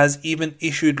 and has even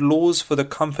issued laws for the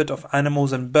comfort of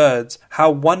animals and birds, how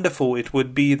wonderful it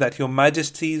would be that your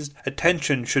Majesty's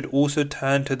attention should also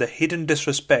turn to the hidden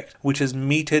disrespect which is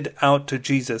meted out to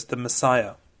Jesus the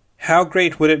Messiah. How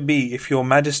great would it be if your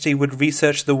Majesty would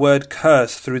research the word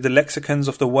curse through the lexicons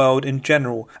of the world in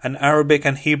general, and Arabic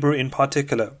and Hebrew in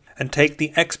particular, and take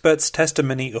the expert's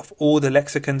testimony of all the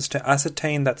lexicons to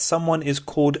ascertain that someone is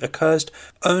called accursed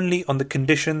only on the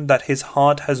condition that his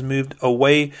heart has moved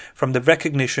away from the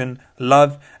recognition,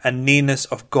 love, and nearness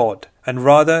of God, and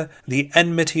rather the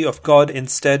enmity of God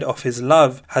instead of his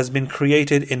love has been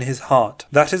created in his heart.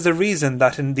 That is the reason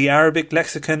that in the Arabic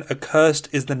lexicon accursed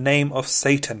is the name of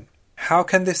Satan. How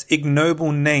can this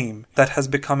ignoble name that has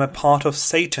become a part of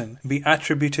Satan be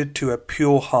attributed to a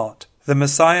pure heart? The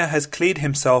Messiah has cleared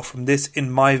himself from this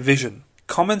in my vision.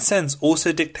 Common sense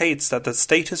also dictates that the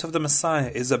status of the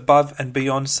Messiah is above and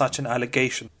beyond such an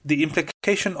allegation. The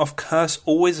implication of curse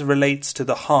always relates to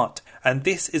the heart, and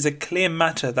this is a clear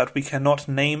matter that we cannot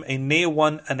name a near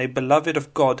one and a beloved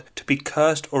of God to be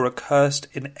cursed or accursed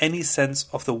in any sense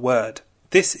of the word.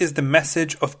 This is the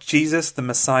message of Jesus the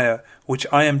Messiah, which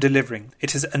I am delivering.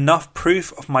 It is enough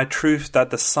proof of my truth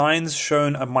that the signs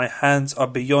shown at my hands are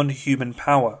beyond human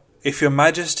power. If your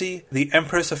Majesty, the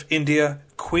Empress of India,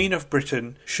 Queen of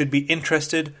Britain, should be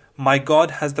interested, my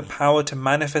God has the power to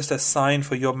manifest a sign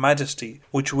for your Majesty,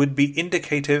 which would be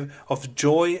indicative of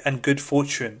joy and good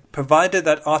fortune, provided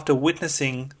that after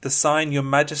witnessing the sign your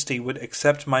Majesty would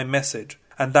accept my message,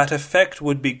 and that effect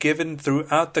would be given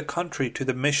throughout the country to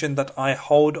the mission that I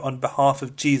hold on behalf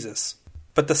of Jesus.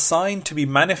 But the sign to be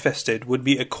manifested would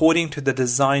be according to the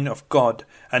design of God,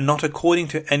 and not according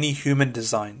to any human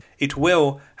design. It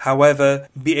will, however,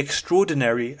 be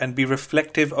extraordinary and be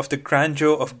reflective of the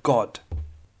grandeur of God.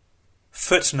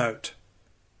 Footnote: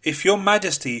 If your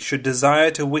Majesty should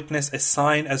desire to witness a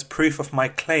sign as proof of my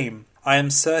claim, I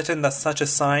am certain that such a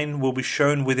sign will be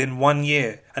shown within 1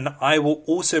 year, and I will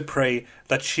also pray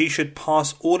that she should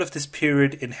pass all of this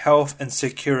period in health and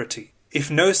security. If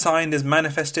no sign is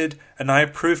manifested, and I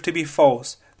prove to be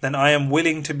false, then I am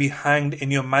willing to be hanged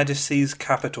in your Majesty's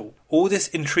capital. All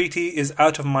this entreaty is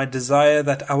out of my desire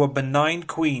that our benign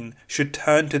Queen should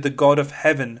turn to the God of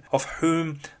heaven, of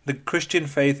whom the Christian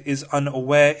faith is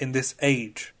unaware in this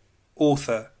age.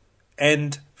 Author.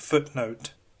 End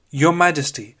footnote. Your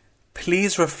Majesty,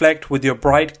 please reflect with your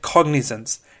bright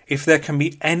cognizance if there can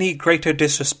be any greater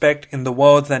disrespect in the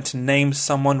world than to name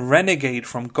someone renegade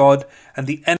from God and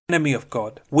the enemy of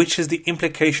God, which is the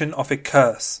implication of a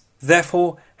curse.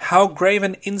 Therefore, how grave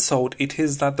an insult it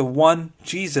is that the one,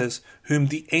 Jesus, whom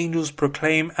the angels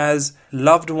proclaim as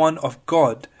loved one of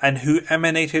God, and who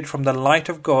emanated from the light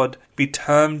of God, be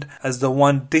termed as the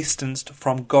one distanced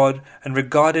from God and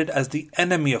regarded as the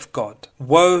enemy of God.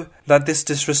 Woe that this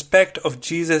disrespect of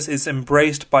Jesus is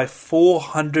embraced by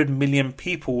 400 million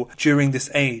people during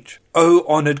this age. O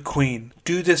honored Queen,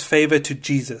 do this favor to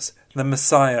Jesus, the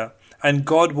Messiah, and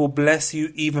God will bless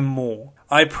you even more.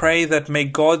 I pray that may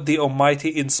God the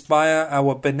Almighty inspire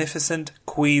our beneficent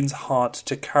Queen's heart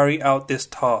to carry out this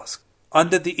task.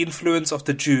 Under the influence of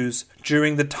the Jews,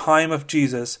 during the time of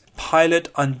Jesus, Pilate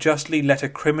unjustly let a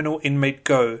criminal inmate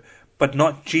go, but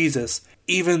not Jesus,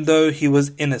 even though he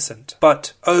was innocent.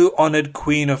 But, O honoured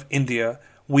Queen of India,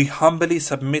 we humbly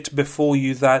submit before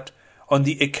you that, on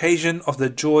the occasion of the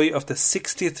joy of the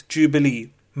 60th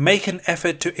Jubilee, make an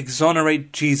effort to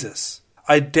exonerate Jesus.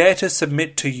 I dare to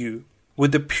submit to you,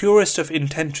 with the purest of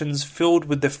intentions filled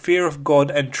with the fear of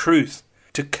God and truth,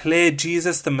 to clear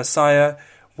Jesus the Messiah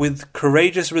with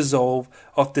courageous resolve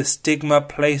of the stigma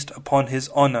placed upon his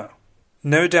honour.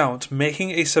 No doubt,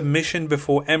 making a submission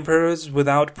before emperors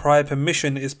without prior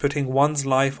permission is putting one's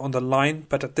life on the line,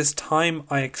 but at this time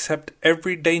I accept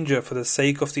every danger for the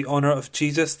sake of the honour of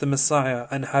Jesus the Messiah,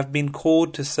 and have been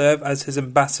called to serve as his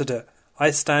ambassador.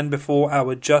 I stand before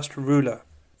our just ruler.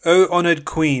 O honoured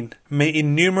Queen, may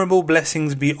innumerable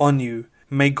blessings be on you.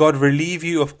 May God relieve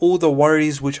you of all the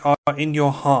worries which are in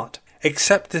your heart.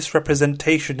 Accept this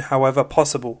representation however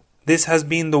possible. This has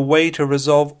been the way to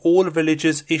resolve all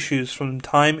religious issues from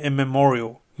time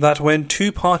immemorial. That when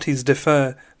two parties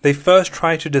differ, they first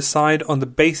try to decide on the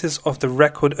basis of the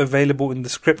record available in the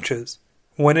scriptures.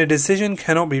 When a decision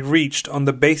cannot be reached on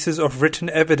the basis of written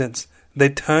evidence, they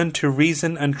turn to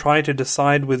reason and try to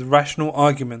decide with rational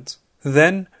arguments.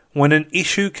 Then, when an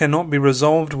issue cannot be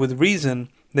resolved with reason,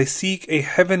 they seek a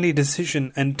heavenly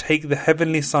decision and take the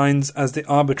heavenly signs as the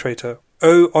arbitrator.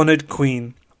 O honoured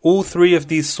Queen, all three of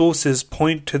these sources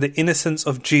point to the innocence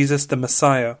of Jesus the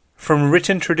Messiah. From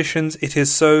written traditions it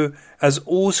is so, as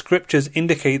all scriptures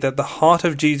indicate that the heart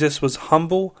of Jesus was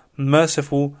humble,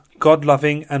 merciful,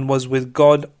 God-loving, and was with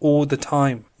God all the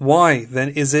time. Why, then,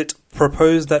 is it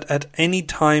proposed that at any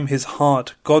time his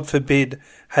heart, God forbid,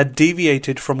 had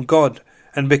deviated from God,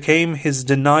 and became his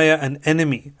denier and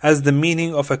enemy, as the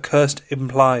meaning of accursed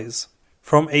implies?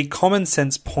 From a common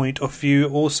sense point of view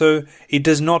also, it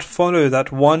does not follow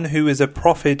that one who is a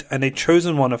prophet and a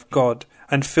chosen one of God,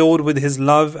 and filled with His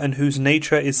love and whose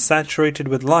nature is saturated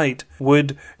with light,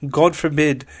 would, God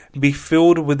forbid, be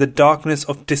filled with the darkness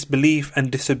of disbelief and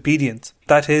disobedience.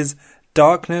 That is,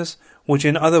 darkness, which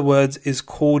in other words is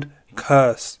called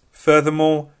curse.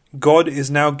 Furthermore, God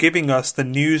is now giving us the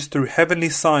news through heavenly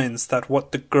signs that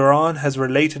what the Quran has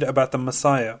related about the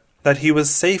Messiah, that he was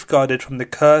safeguarded from the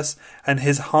curse and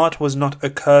his heart was not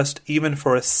accursed even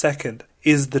for a second,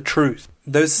 is the truth.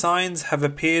 Those signs have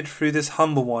appeared through this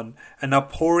humble one and are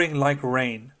pouring like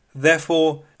rain.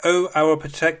 Therefore, O our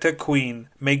protector Queen,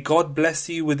 may God bless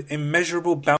you with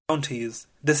immeasurable bounties.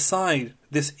 Decide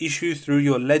this issue through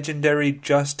your legendary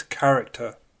just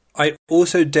character. I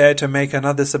also dare to make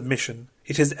another submission.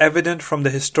 It is evident from the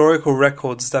historical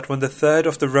records that when the third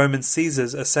of the Roman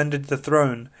Caesars ascended the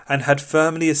throne and had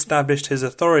firmly established his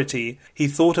authority, he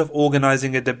thought of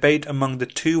organizing a debate among the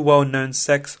two well-known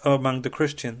sects among the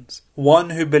Christians,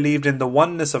 one who believed in the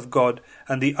oneness of God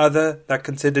and the other that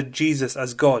considered Jesus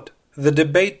as God. The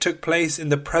debate took place in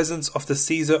the presence of the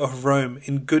Caesar of Rome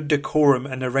in good decorum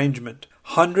and arrangement.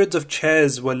 Hundreds of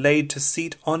chairs were laid to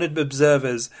seat honored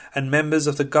observers and members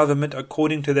of the government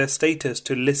according to their status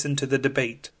to listen to the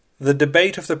debate. The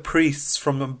debate of the priests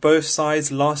from both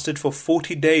sides lasted for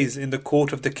 40 days in the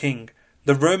court of the king.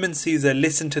 The Roman Caesar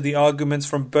listened to the arguments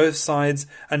from both sides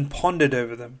and pondered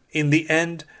over them. In the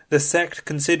end, the sect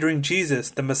considering Jesus,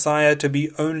 the Messiah, to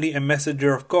be only a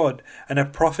messenger of God and a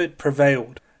prophet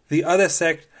prevailed. The other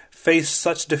sect faced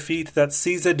such defeat that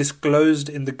Caesar disclosed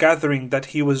in the gathering that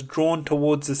he was drawn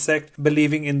towards the sect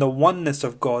believing in the oneness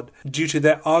of God due to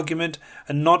their argument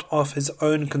and not of his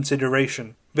own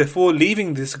consideration. Before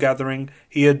leaving this gathering,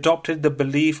 he adopted the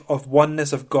belief of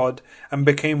oneness of God and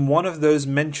became one of those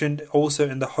mentioned also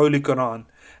in the Holy Quran,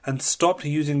 and stopped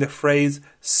using the phrase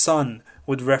son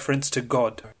with reference to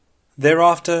God.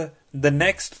 Thereafter, the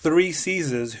next 3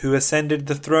 Caesars who ascended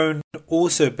the throne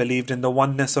also believed in the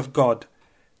oneness of God.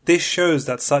 This shows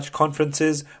that such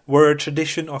conferences were a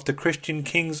tradition of the Christian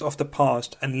kings of the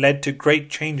past and led to great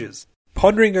changes.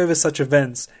 Pondering over such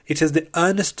events, it is the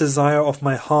earnest desire of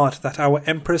my heart that our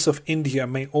Empress of India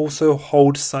may also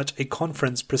hold such a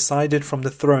conference presided from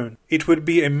the throne. It would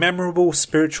be a memorable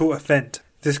spiritual event.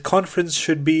 This conference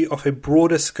should be of a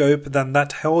broader scope than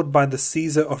that held by the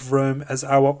Caesar of Rome, as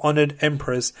our honored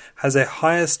empress has a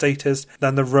higher status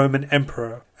than the Roman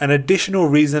emperor. An additional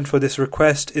reason for this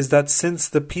request is that since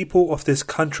the people of this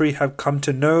country have come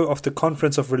to know of the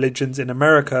Conference of Religions in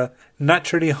America,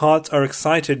 naturally hearts are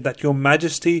excited that Your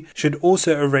Majesty should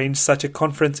also arrange such a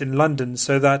conference in London,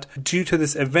 so that, due to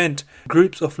this event,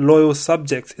 groups of loyal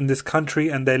subjects in this country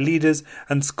and their leaders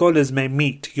and scholars may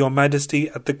meet Your Majesty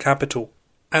at the capital.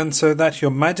 And so that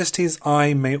Your Majesty's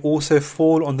eye may also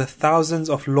fall on the thousands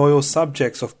of loyal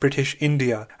subjects of British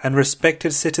India and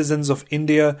respected citizens of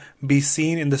India be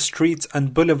seen in the streets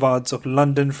and boulevards of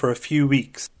London for a few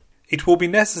weeks. It will be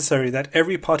necessary that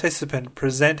every participant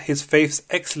present his faith's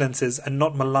excellences and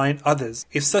not malign others.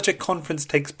 If such a conference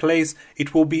takes place,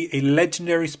 it will be a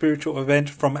legendary spiritual event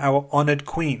from our honoured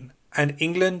Queen, and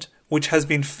England, which has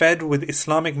been fed with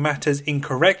Islamic matters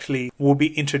incorrectly, will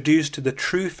be introduced to the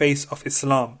true face of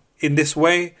Islam. In this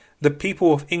way, the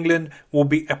people of England will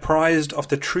be apprised of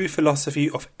the true philosophy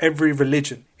of every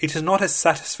religion. It is not a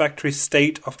satisfactory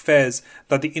state of affairs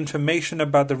that the information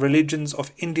about the religions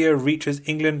of India reaches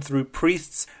England through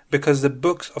priests, because the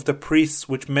books of the priests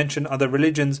which mention other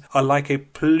religions are like a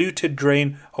polluted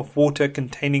drain of water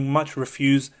containing much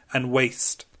refuse and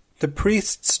waste. The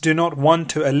priests do not want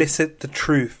to elicit the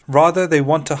truth, rather they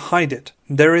want to hide it.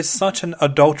 There is such an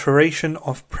adulteration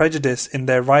of prejudice in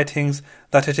their writings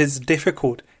that it is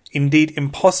difficult, indeed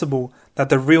impossible, that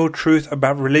the real truth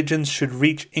about religions should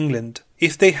reach England.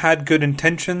 If they had good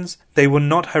intentions, they would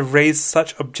not have raised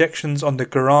such objections on the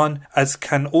Quran as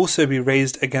can also be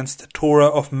raised against the Torah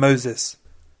of Moses.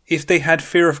 If they had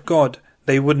fear of God,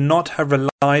 they would not have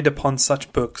relied upon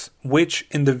such books, which,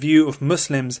 in the view of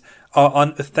Muslims, are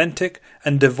unauthentic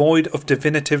and devoid of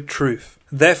divinative truth.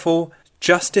 Therefore,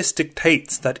 justice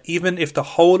dictates that even if the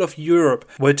whole of Europe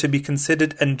were to be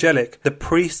considered angelic, the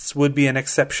priests would be an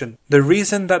exception. The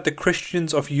reason that the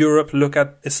Christians of Europe look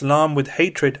at Islam with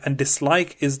hatred and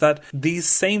dislike is that these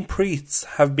same priests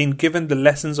have been given the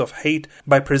lessons of hate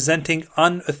by presenting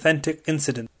unauthentic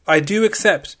incidents. I do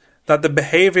accept that the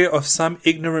behavior of some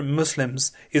ignorant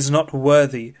Muslims is not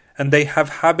worthy, and they have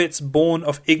habits born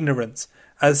of ignorance,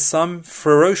 as some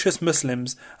ferocious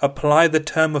Muslims apply the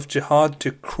term of jihad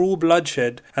to cruel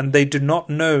bloodshed, and they do not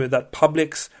know that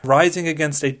publics rising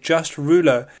against a just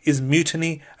ruler is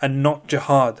mutiny and not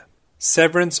jihad.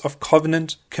 severance of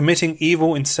covenant, committing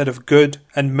evil instead of good,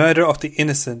 and murder of the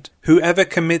innocent. Whoever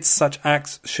commits such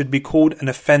acts should be called an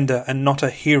offender and not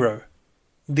a hero.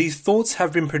 These thoughts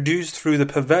have been produced through the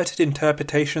perverted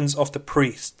interpretations of the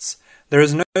priests. There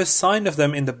is no sign of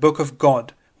them in the Book of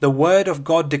God. The Word of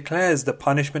God declares the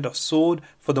punishment of sword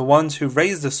for the ones who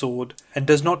raise the sword, and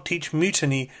does not teach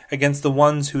mutiny against the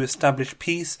ones who establish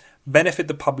peace, benefit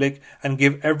the public, and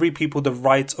give every people the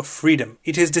rights of freedom.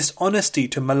 It is dishonesty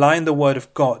to malign the Word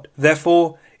of God.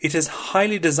 Therefore, it is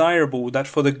highly desirable that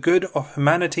for the good of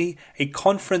humanity, a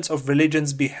conference of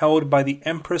religions be held by the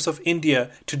Empress of India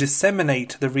to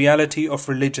disseminate the reality of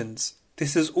religions.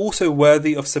 This is also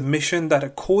worthy of submission that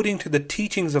according to the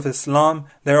teachings of Islam,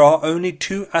 there are only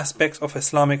two aspects of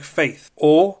Islamic faith.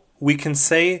 Or, we can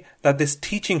say that this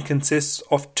teaching consists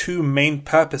of two main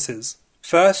purposes.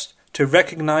 First, to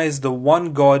recognize the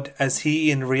one God as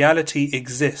He in reality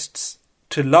exists,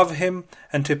 to love Him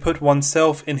and to put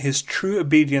oneself in His true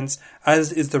obedience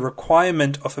as is the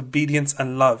requirement of obedience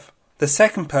and love. The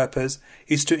second purpose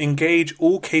is to engage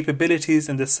all capabilities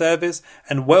in the service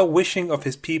and well-wishing of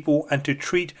His people and to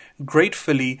treat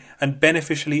gratefully and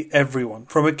beneficially everyone,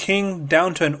 from a king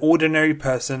down to an ordinary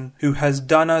person who has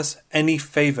done us any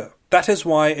favor. That is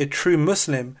why a true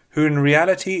Muslim, who in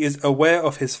reality is aware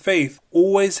of his faith,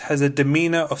 always has a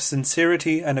demeanor of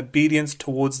sincerity and obedience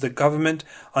towards the government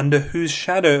under whose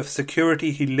shadow of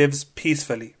security he lives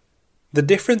peacefully. The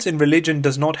difference in religion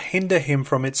does not hinder him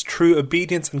from its true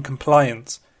obedience and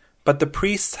compliance, but the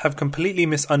priests have completely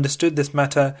misunderstood this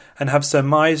matter and have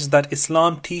surmised that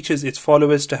Islam teaches its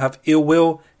followers to have ill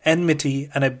will, enmity,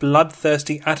 and a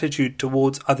bloodthirsty attitude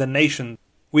towards other nations.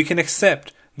 We can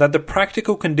accept that the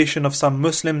practical condition of some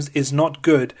Muslims is not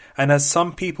good, and as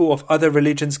some people of other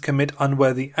religions commit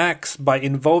unworthy acts by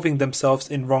involving themselves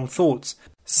in wrong thoughts,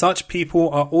 such people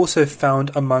are also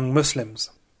found among Muslims.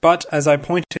 But, as I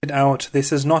pointed out,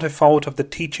 this is not a fault of the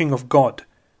teaching of God.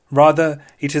 Rather,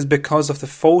 it is because of the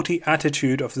faulty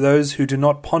attitude of those who do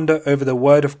not ponder over the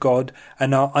word of God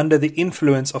and are under the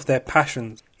influence of their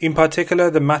passions. In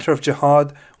particular, the matter of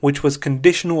jihad, which was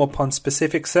conditional upon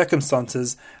specific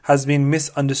circumstances, has been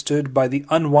misunderstood by the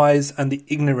unwise and the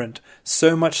ignorant,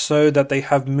 so much so that they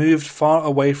have moved far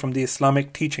away from the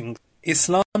Islamic teachings.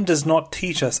 Islam does not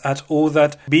teach us at all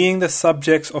that, being the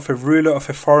subjects of a ruler of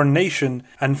a foreign nation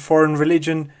and foreign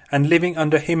religion, and living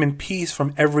under him in peace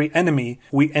from every enemy,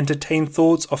 we entertain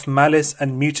thoughts of malice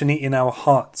and mutiny in our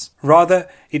hearts. Rather,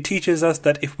 it teaches us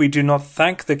that if we do not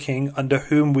thank the king under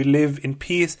whom we live in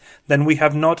peace, then we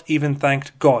have not even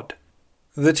thanked God.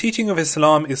 The teaching of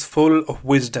Islam is full of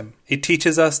wisdom. It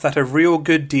teaches us that a real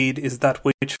good deed is that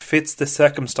which fits the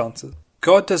circumstances.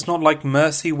 God does not like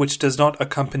mercy which does not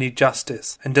accompany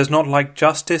justice, and does not like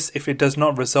justice if it does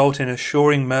not result in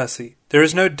assuring mercy. There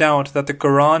is no doubt that the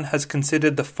Quran has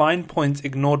considered the fine points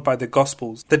ignored by the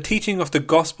Gospels. The teaching of the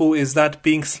Gospel is that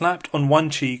being slapped on one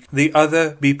cheek, the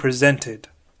other be presented.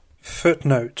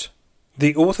 Footnote.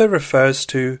 The author refers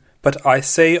to, "But I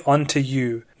say unto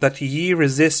you, that ye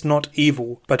resist not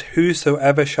evil, but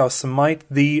whosoever shall smite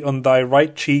thee on thy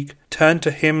right cheek, turn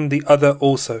to him the other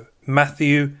also."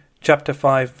 Matthew Chapter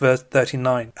 5, verse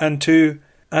 39.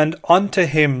 And unto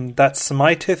him that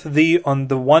smiteth thee on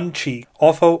the one cheek,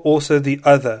 offer also the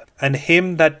other. And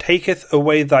him that taketh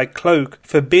away thy cloak,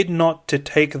 forbid not to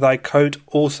take thy coat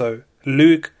also.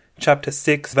 Luke chapter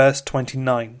 6, verse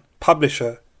 29.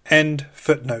 Publisher. End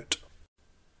footnote.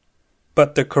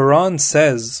 But the Quran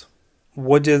says,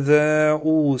 وَجَزَاءُ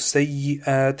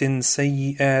سَيِّئَاتٍ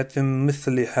سَيِّئَاتٍ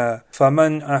مِثْلِهَا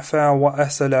فَمَنْ عَفَا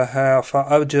وَأَصْلَحَ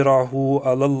فَأَجْرَهُ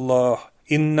عَلَى اللَّهِ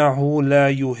إِنَّهُ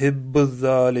لَا يُحِبُّ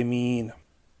الظَّالِمِينَ.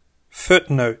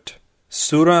 Footnote.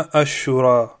 Surah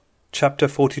Ash-Shura, chapter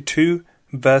 42,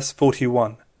 verse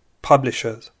 41.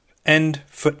 Publishers. End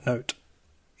footnote.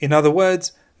 In other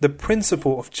words, the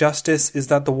principle of justice is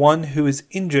that the one who is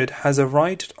injured has a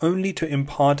right only to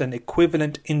impart an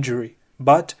equivalent injury.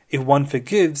 But if one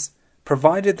forgives,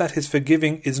 provided that his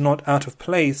forgiving is not out of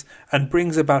place and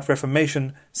brings about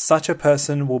reformation, such a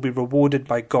person will be rewarded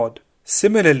by God.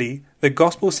 Similarly, the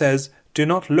Gospel says, "Do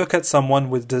not look at someone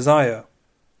with desire."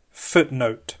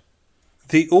 Footnote.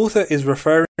 The author is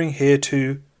referring here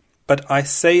to, "But I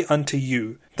say unto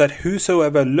you, that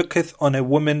whosoever looketh on a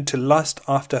woman to lust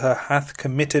after her hath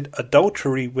committed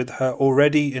adultery with her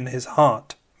already in his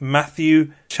heart."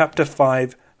 Matthew chapter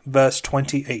 5, verse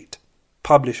 28.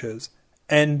 Publishers.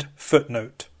 End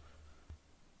footnote.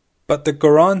 But the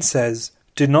Quran says,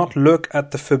 "Do not look at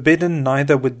the forbidden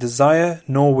neither with desire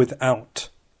nor without."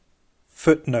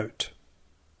 Footnote.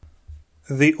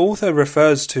 The author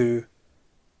refers to,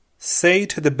 "Say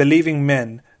to the believing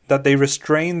men that they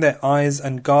restrain their eyes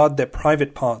and guard their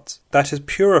private parts. That is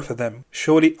purer for them.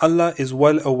 Surely Allah is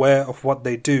well aware of what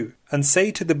they do. And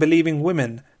say to the believing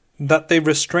women that they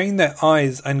restrain their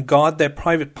eyes and guard their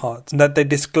private parts, and that they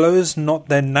disclose not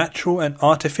their natural and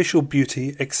artificial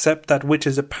beauty except that which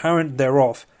is apparent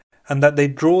thereof, and that they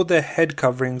draw their head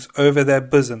coverings over their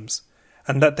bosoms,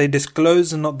 and that they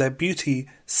disclose not their beauty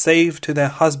save to their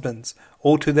husbands,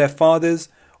 or to their fathers,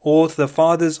 or to the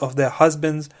fathers of their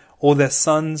husbands, or their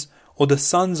sons, or the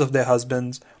sons of their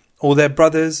husbands, or their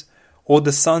brothers, or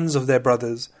the sons of their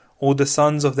brothers, or the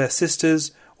sons of their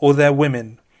sisters, or their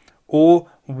women, or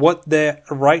what their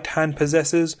right hand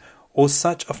possesses, or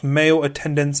such of male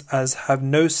attendants as have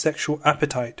no sexual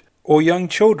appetite, or young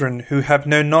children who have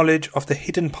no knowledge of the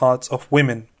hidden parts of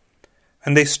women.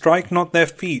 And they strike not their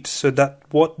feet, so that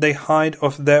what they hide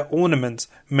of their ornaments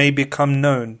may become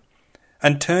known.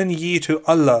 And turn ye to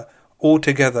Allah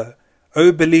altogether,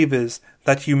 O believers,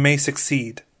 that you may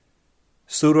succeed.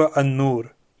 Surah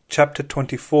An-Nur, chapter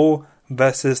 24,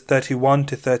 verses 31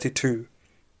 to 32.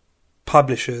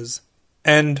 Publishers.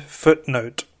 End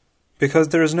footnote. Because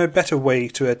there is no better way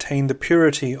to attain the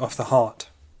purity of the heart.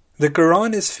 The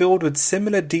Quran is filled with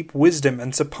similar deep wisdom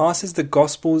and surpasses the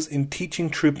Gospels in teaching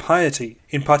true piety.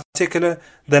 In particular,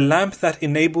 the lamp that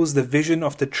enables the vision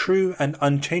of the true and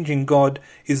unchanging God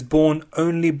is born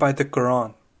only by the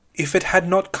Quran. If it had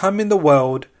not come in the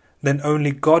world, then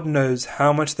only God knows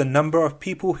how much the number of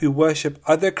people who worship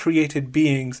other created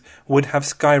beings would have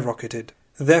skyrocketed.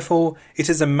 Therefore, it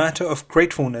is a matter of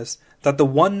gratefulness that the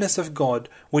oneness of God,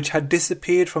 which had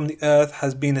disappeared from the earth,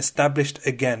 has been established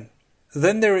again.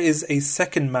 Then there is a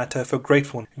second matter for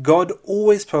gratefulness. God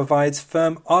always provides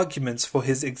firm arguments for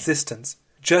His existence,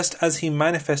 just as He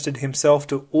manifested Himself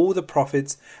to all the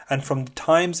prophets and from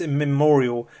times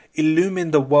immemorial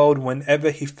illumined the world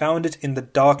whenever He found it in the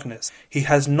darkness. He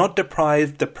has not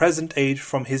deprived the present age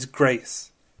from His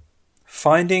grace.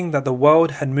 Finding that the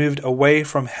world had moved away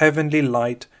from heavenly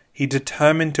light, He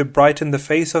determined to brighten the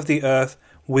face of the earth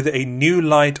with a new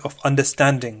light of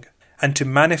understanding, and to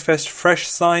manifest fresh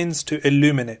signs to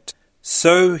illumine it.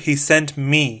 So He sent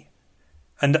me,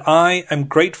 and I am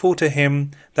grateful to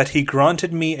Him that He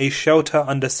granted me a shelter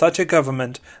under such a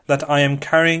government that I am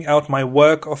carrying out my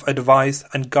work of advice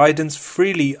and guidance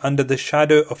freely under the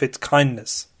shadow of its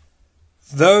kindness.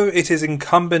 Though it is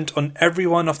incumbent on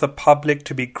everyone of the public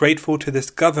to be grateful to this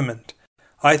government,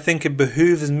 I think it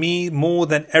behooves me more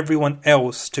than everyone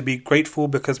else to be grateful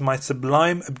because my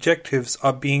sublime objectives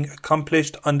are being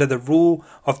accomplished under the rule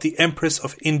of the Empress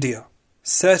of India.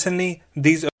 Certainly,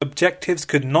 these objectives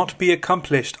could not be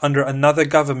accomplished under another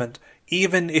government,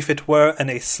 even if it were an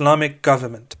Islamic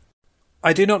government.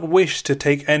 I do not wish to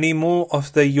take any more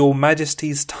of Your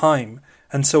Majesty's time,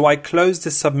 and so I close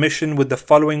this submission with the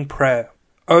following prayer.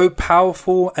 O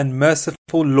powerful and merciful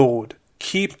Lord,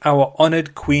 keep our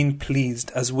honoured Queen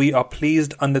pleased as we are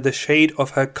pleased under the shade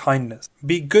of her kindness.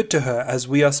 Be good to her as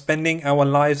we are spending our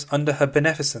lives under her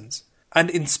beneficence, and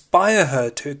inspire her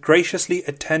to graciously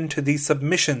attend to these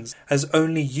submissions as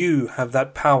only You have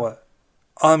that power.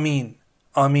 Ameen.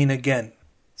 Ameen again.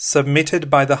 Submitted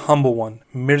by the humble one,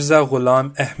 Mirza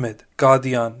Ghulam Ahmed,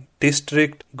 Qadian,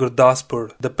 District,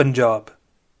 Gurdaspur, the Punjab.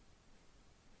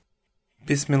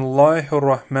 Bismillahir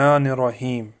Rahmanir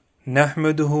Rahim.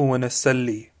 Nahmaduhu wa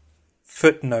nasalli.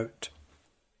 Footnote.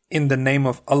 In the name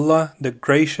of Allah, the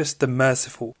Gracious, the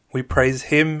Merciful, we praise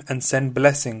Him and send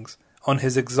blessings on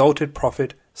His exalted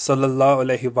Prophet Sallallahu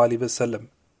Alaihi Wasallam.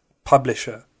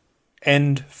 Publisher.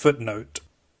 End footnote.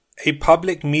 A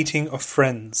public meeting of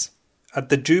friends at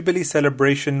the Jubilee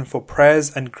celebration for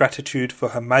prayers and gratitude for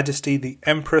Her Majesty the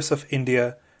Empress of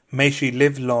India, may she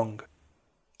live long.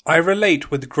 I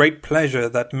relate with great pleasure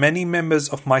that many members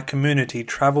of my community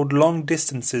travelled long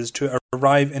distances to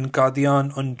arrive in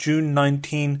Qadian on June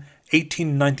 19,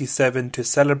 1897 to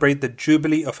celebrate the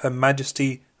Jubilee of Her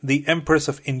Majesty the Empress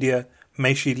of India,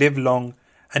 may she live long,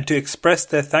 and to express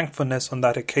their thankfulness on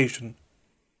that occasion.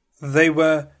 They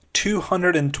were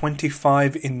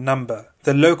 225 in number.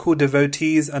 The local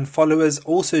devotees and followers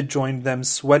also joined them,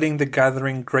 swelling the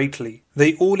gathering greatly.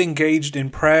 They all engaged in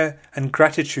prayer and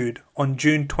gratitude on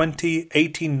June 20,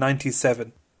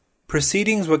 1897.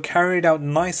 Proceedings were carried out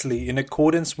nicely in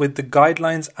accordance with the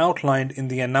guidelines outlined in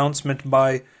the announcement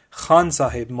by Khan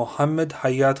Sahib Muhammad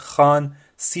Hayat Khan,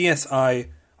 CSI,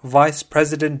 Vice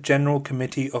President General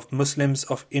Committee of Muslims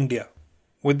of India.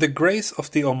 With the grace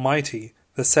of the Almighty,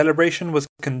 the celebration was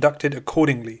conducted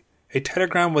accordingly. A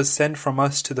telegram was sent from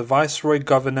us to the Viceroy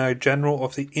Governor General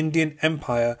of the Indian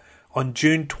Empire on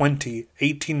June 20,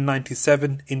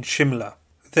 1897 in Shimla.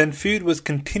 Then food was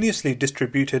continuously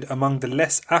distributed among the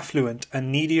less affluent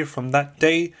and needy from that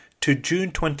day to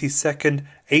June 22nd,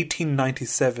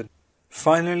 1897.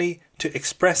 Finally, to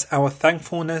express our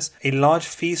thankfulness, a large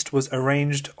feast was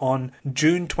arranged on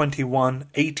June 21,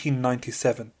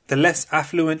 1897. The less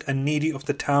affluent and needy of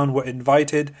the town were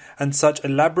invited, and such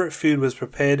elaborate food was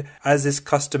prepared as is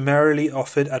customarily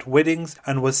offered at weddings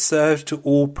and was served to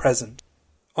all present.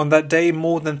 On that day,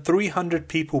 more than 300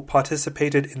 people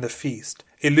participated in the feast.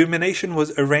 Illumination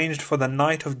was arranged for the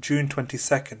night of June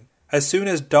 22nd. As soon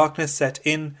as darkness set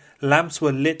in, lamps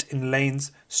were lit in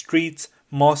lanes, streets,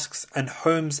 mosques and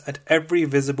homes at every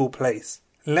visible place.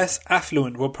 Less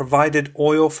affluent were provided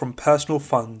oil from personal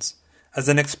funds. As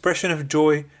an expression of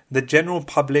joy, the general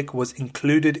public was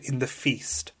included in the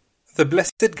feast. The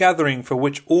blessed gathering, for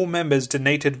which all members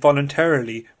donated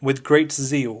voluntarily with great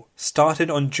zeal, started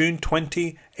on June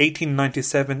 20,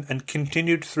 1897 and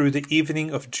continued through the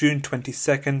evening of June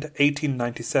 22nd,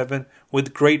 1897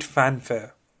 with great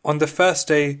fanfare. On the first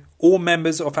day, all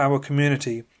members of our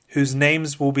community, whose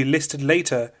names will be listed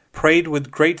later, prayed with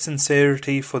great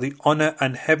sincerity for the honour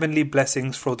and heavenly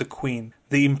blessings for the Queen,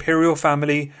 the imperial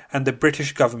family and the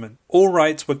British government. All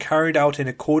rites were carried out in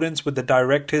accordance with the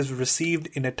directives received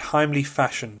in a timely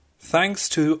fashion. Thanks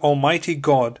to Almighty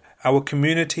God, our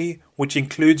community, which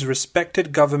includes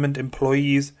respected government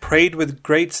employees, prayed with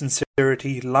great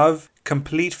sincerity, love,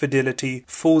 complete fidelity,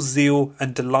 full zeal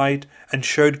and delight, and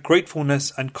showed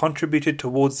gratefulness and contributed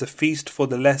towards the feast for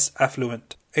the less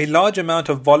affluent. A large amount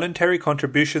of voluntary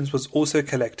contributions was also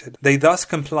collected. They thus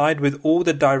complied with all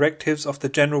the directives of the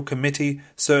General Committee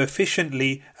so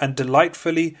efficiently and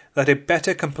delightfully that a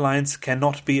better compliance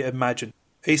cannot be imagined.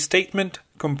 A statement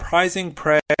comprising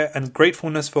prayer and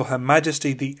gratefulness for Her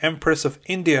Majesty the Empress of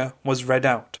India was read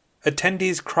out.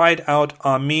 Attendees cried out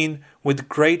Ameen with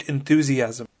great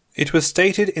enthusiasm. It was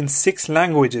stated in 6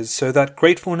 languages so that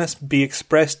gratefulness be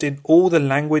expressed in all the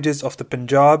languages of the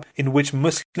Punjab in which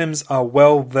Muslims are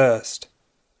well versed.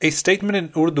 A statement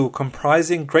in Urdu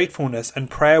comprising gratefulness and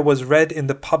prayer was read in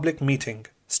the public meeting.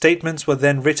 Statements were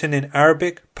then written in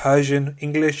Arabic, Persian,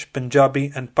 English,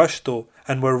 Punjabi and Pashto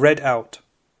and were read out.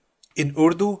 In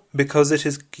Urdu, because it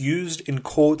is used in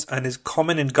courts and is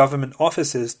common in government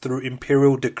offices through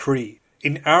imperial decree.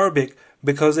 In Arabic,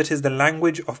 because it is the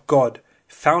language of God,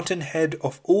 fountainhead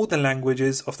of all the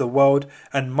languages of the world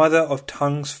and mother of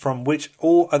tongues from which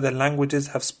all other languages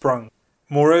have sprung.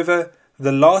 Moreover,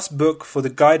 the last book for the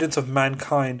guidance of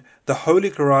mankind, the Holy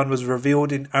Quran, was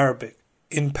revealed in Arabic.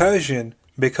 In Persian,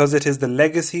 because it is the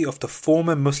legacy of the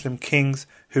former Muslim kings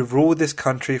who ruled this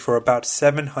country for about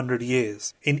 700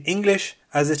 years. In English,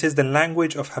 as it is the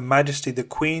language of Her Majesty the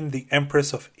Queen, the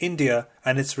Empress of India,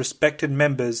 and its respected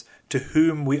members, to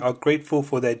whom we are grateful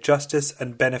for their justice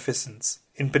and beneficence.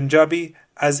 In Punjabi,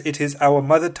 as it is our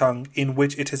mother tongue, in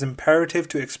which it is imperative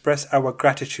to express our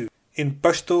gratitude. In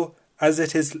Pashto, as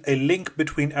it is a link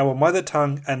between our mother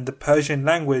tongue and the Persian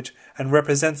language, and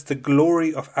represents the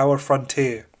glory of our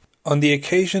frontier. On the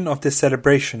occasion of this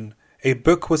celebration, a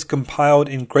book was compiled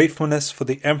in gratefulness for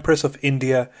the Empress of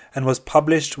India and was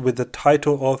published with the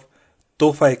title of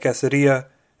Tohfa-e-Kaisariya,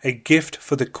 a gift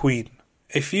for the Queen.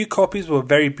 A few copies were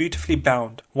very beautifully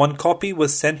bound. One copy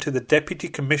was sent to the Deputy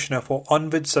Commissioner for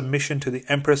onward submission to the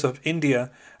Empress of India,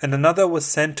 and another was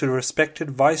sent to the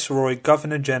respected Viceroy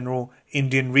Governor-General,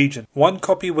 Indian Region. One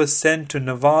copy was sent to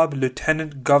Nawab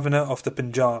Lieutenant Governor of the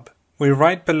Punjab. We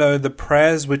write below the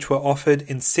prayers which were offered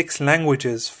in 6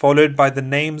 languages, followed by the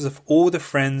names of all the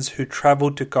friends who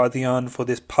travelled to Qadian for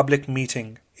this public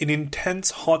meeting. In intense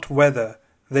hot weather,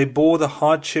 they bore the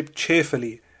hardship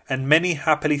cheerfully, and many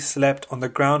happily slept on the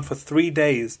ground for 3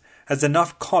 days, as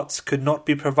enough cots could not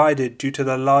be provided due to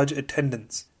the large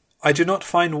attendance. I do not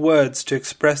find words to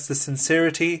express the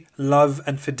sincerity, love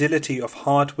and fidelity of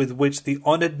heart with which the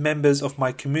honoured members of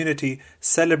my community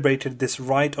celebrated this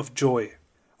rite of joy.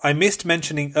 I missed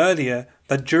mentioning earlier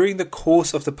that during the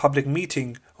course of the public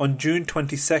meeting on June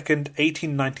 22nd,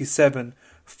 1897,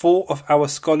 4 of our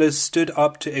scholars stood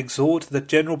up to exhort the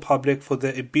general public for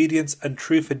their obedience and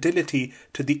true fidelity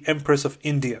to the Empress of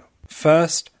India.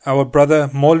 First, our brother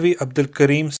Maulvi Abdul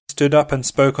Karim stood up and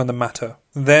spoke on the matter.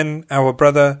 Then, our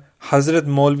brother Hazrat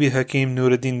Maulvi Hakim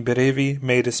Nuruddin Berevi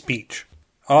made a speech.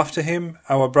 After him,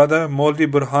 our brother Maulvi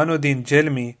Burhanuddin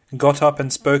Jelmi got up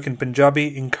and spoke in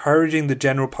Punjabi, encouraging the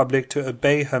general public to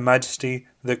obey Her Majesty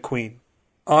the Queen.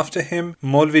 After him,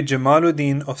 Maulvi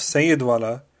Jamaluddin of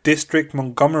Sayyidwala, District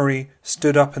Montgomery,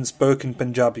 stood up and spoke in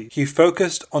Punjabi. He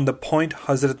focused on the point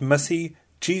Hazrat Masih,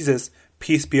 Jesus,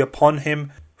 peace be upon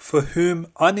him, for whom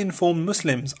uninformed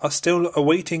Muslims are still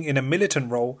awaiting in a militant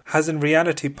role, has in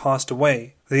reality passed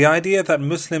away. The idea that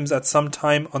Muslims at some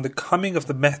time on the coming of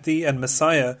the Mahdi and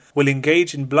Messiah will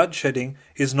engage in bloodshedding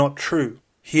is not true.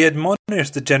 He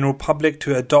admonished the general public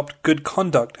to adopt good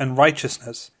conduct and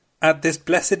righteousness. At this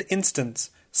blessed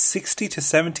instance, 60 to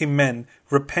 70 men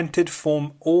repented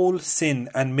from all sin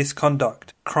and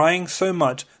misconduct, crying so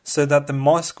much so that the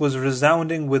mosque was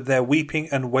resounding with their weeping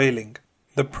and wailing.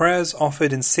 The prayers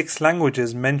offered in 6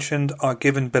 languages mentioned are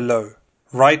given below.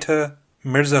 Writer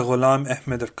Mirza Ghulam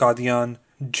Ahmad of Qadian,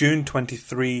 June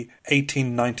 23,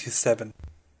 1897.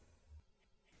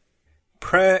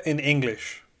 Prayer in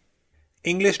English.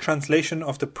 English translation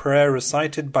of the prayer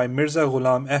recited by Mirza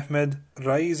Ghulam Ahmad,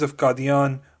 Rais of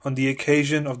Qadian, on the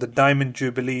occasion of the Diamond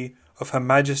Jubilee of Her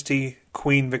Majesty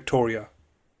Queen Victoria.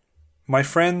 My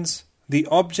friends, the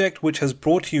object which has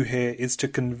brought you here is to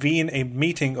convene a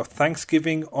meeting of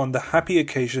thanksgiving on the happy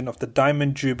occasion of the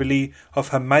Diamond Jubilee of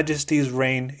Her Majesty's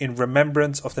reign in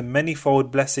remembrance of the manifold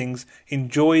blessings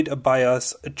enjoyed by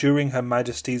us during Her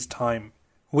Majesty's time.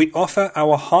 We offer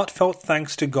our heartfelt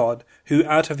thanks to God, who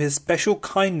out of His special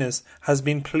kindness has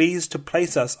been pleased to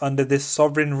place us under this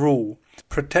sovereign rule,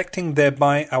 protecting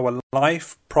thereby our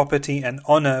life, property and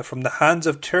honour from the hands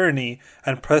of tyranny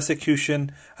and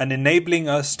persecution, and enabling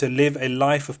us to live a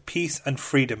life of peace and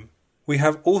freedom. We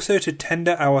have also to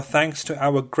tender our thanks to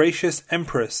our gracious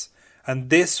Empress, and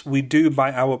this we do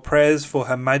by our prayers for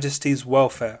Her Majesty's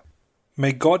welfare.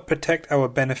 May God protect our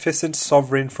beneficent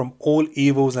sovereign from all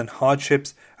evils and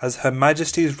hardships, as Her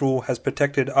Majesty's rule has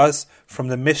protected us from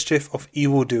the mischief of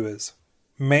evildoers.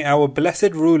 May our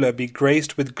blessed ruler be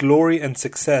graced with glory and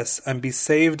success, and be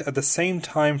saved at the same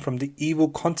time from the evil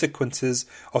consequences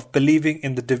of believing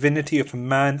in the divinity of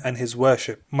man and his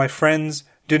worship. My friends,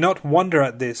 do not wonder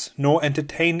at this, nor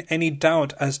entertain any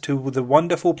doubt as to the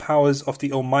wonderful powers of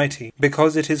the Almighty,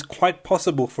 because it is quite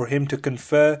possible for Him to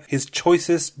confer His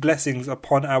choicest blessings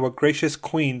upon our gracious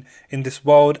Queen in this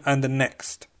world and the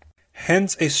next.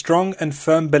 Hence a strong and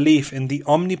firm belief in the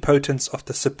omnipotence of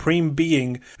the Supreme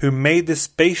Being who made this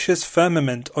spacious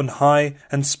firmament on high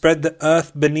and spread the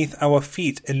earth beneath our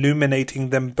feet,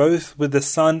 illuminating them both with the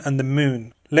sun and the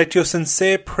moon. Let your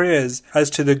sincere prayers as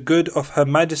to the good of Her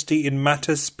Majesty in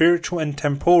matters spiritual and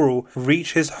temporal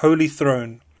reach His holy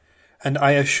throne. And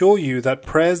I assure you that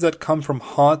prayers that come from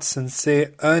hearts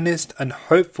sincere, earnest and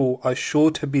hopeful are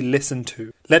sure to be listened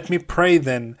to. Let me pray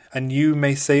then, and you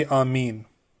may say Ameen.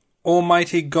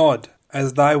 Almighty God,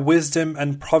 as Thy wisdom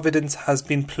and providence has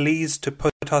been pleased to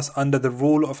put us under the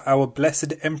rule of our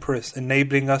blessed Empress,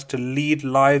 enabling us to lead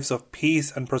lives of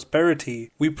peace and prosperity,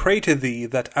 we pray to Thee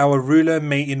that our ruler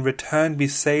may in return be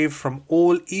saved from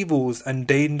all evils and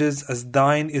dangers, as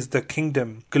Thine is the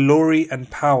kingdom, glory and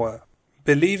power.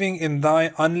 Believing in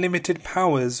Thy unlimited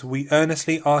powers, we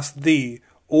earnestly ask Thee,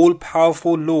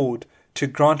 all-powerful Lord, to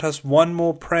grant us one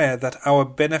more prayer, that our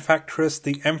benefactress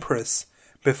the Empress,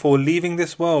 before leaving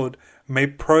this world, may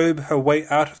probe her way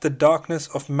out of the darkness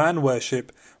of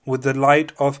man-worship with the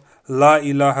light of La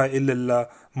ilaha illallah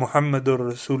Muhammadur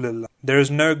Rasulullah. There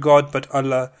is no God but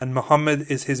Allah, and Muhammad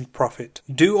is His Prophet.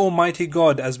 Do, Almighty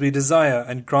God, as we desire,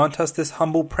 and grant us this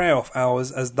humble prayer of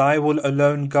ours, as Thy will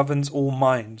alone governs all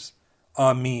minds.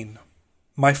 Ameen.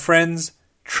 My friends,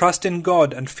 trust in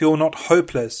God and feel not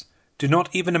hopeless. Do not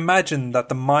even imagine that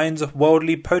the minds of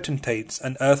worldly potentates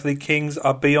and earthly kings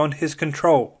are beyond His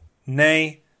control.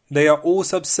 Nay, they are all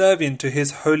subservient to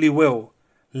His holy will.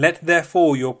 Let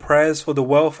therefore your prayers for the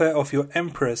welfare of your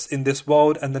Empress in this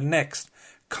world and the next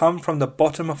come from the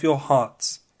bottom of your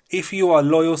hearts. If you are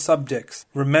loyal subjects,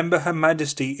 remember Her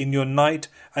Majesty in your night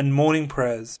and morning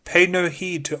prayers. Pay no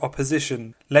heed to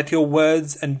opposition. Let your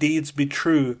words and deeds be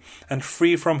true and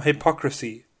free from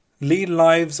hypocrisy. Lead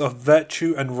lives of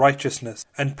virtue and righteousness,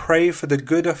 and pray for the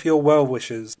good of your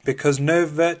well-wishers, because no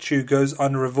virtue goes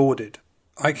unrewarded.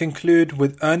 I conclude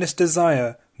with earnest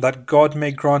desire that God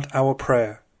may grant our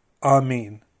prayer.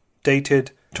 Ameen.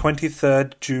 Dated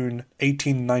 23rd June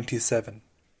 1897.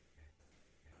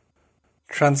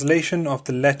 Translation of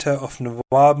the letter of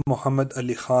Nawab Muhammad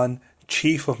Ali Khan,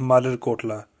 Chief of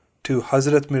Malarkotla, to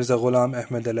Hazrat Mirza Ghulam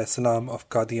Ahmad al-Islam of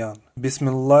Qadian.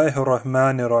 Bismillahir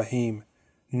Rahmanir Rahim.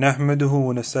 Nahmaduhu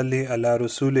wa nasalli ala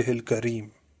rasulihil kareem.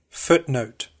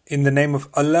 Footnote. In the name of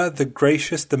Allah, the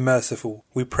Gracious, the Merciful,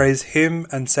 we praise Him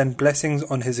and send blessings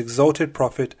on His exalted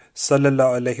Prophet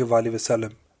sallallahu alaihi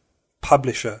wasallam.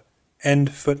 Publisher.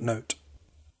 End footnote.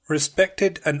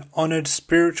 Respected and honored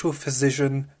spiritual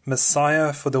physician,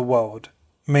 Messiah for the world,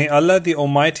 may Allah the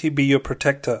Almighty be your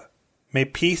protector. May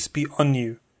peace be on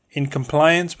you. In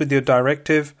compliance with your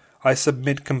directive, I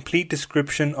submit complete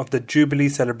description of the Jubilee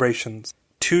celebrations.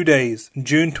 2 days,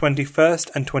 June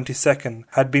 21st and 22nd,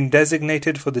 had been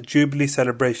designated for the Jubilee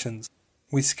celebrations.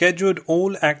 We scheduled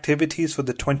all activities for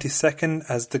the 22nd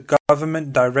as the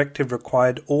government directive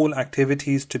required all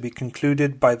activities to be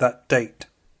concluded by that date.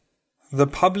 The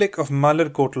public of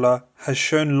Malarkotla has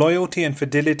shown loyalty and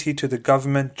fidelity to the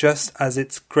government just as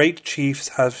its great chiefs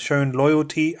have shown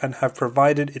loyalty and have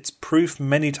provided its proof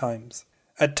many times.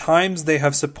 At times they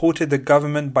have supported the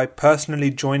government by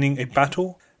personally joining a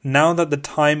battle. Now that the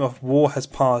time of war has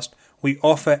passed, we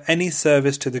offer any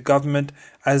service to the government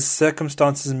as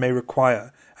circumstances may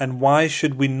require. And why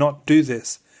should we not do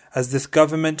this, as this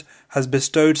government has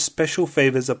bestowed special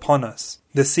favours upon us?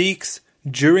 The Sikhs,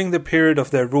 during the period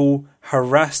of their rule,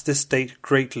 harassed the state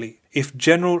greatly. If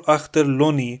General Akhtar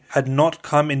Loni had not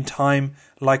come in time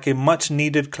like a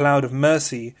much-needed cloud of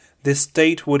mercy, this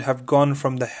state would have gone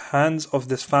from the hands of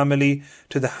this family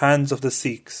to the hands of the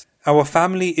Sikhs. Our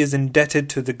family is indebted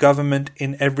to the government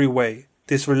in every way.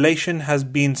 This relation has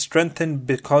been strengthened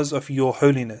because of your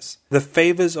holiness. The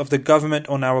favours of the government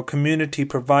on our community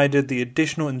provided the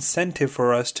additional incentive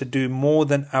for us to do more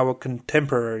than our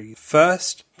contemporaries.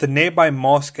 First, the nearby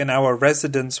mosque and our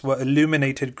residence were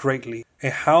illuminated greatly. A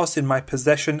house in my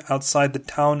possession outside the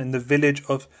town in the village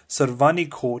of Sarvani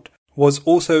Court was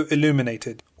also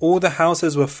illuminated. All the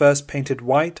houses were first painted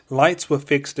white, lights were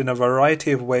fixed in a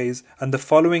variety of ways, and the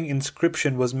following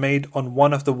inscription was made on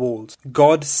one of the walls: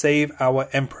 God save our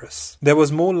Empress. There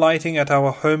was more lighting at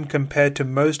our home compared to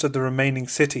most of the remaining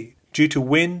city. Due to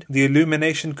wind, the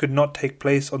illumination could not take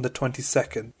place on the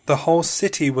 22nd. The whole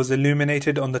city was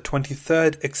illuminated on the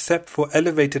 23rd except for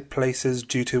elevated places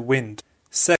due to wind.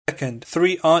 Second,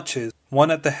 3 arches,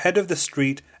 one at the head of the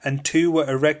street and 2 were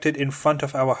erected in front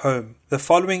of our home. The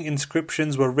following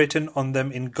inscriptions were written on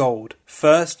them in gold.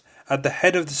 First, at the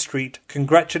head of the street,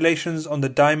 congratulations on the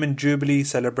Diamond Jubilee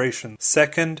celebration.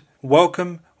 Second,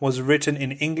 welcome was written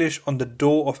in English on the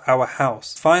door of our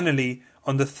house. Finally,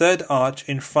 on the 3rd arch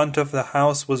in front of the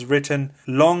house was written,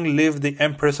 Long live the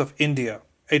Empress of India.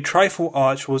 A trifle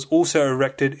arch was also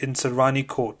erected in Sarvani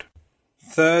Court.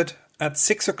 Third, at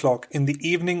 6 o'clock in the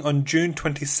evening on June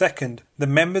 22nd, the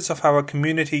members of our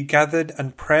community gathered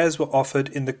and prayers were offered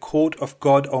in the court of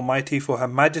God Almighty for Her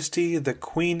Majesty, the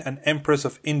Queen and Empress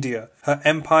of India, her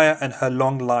empire and her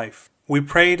long life. We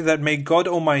prayed that may God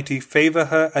Almighty favour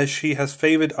her as she has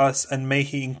favoured us, and may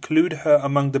He include her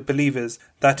among the believers,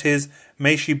 that is,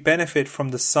 may she benefit from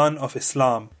the sun of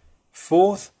Islam.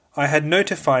 Fourth, I had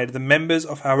notified the members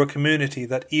of our community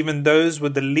that even those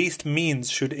with the least means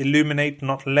should illuminate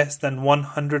not less than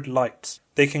 100 lights.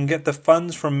 They can get the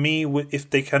funds from me if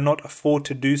they cannot afford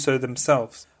to do so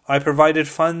themselves. I provided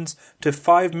funds to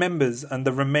 5 members and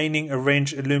the remaining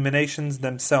arranged illuminations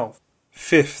themselves.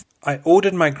 Fifth, I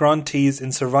ordered my grantees in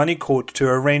Sarvani Court to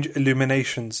arrange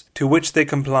illuminations, to which they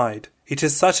complied. It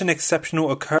is such an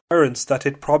exceptional occurrence that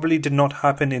it probably did not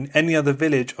happen in any other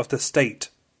village of the state.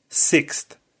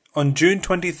 Sixth, on June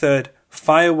 23rd,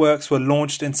 fireworks were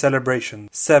launched in celebration.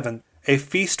 7th, a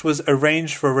feast was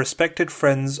arranged for respected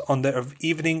friends on the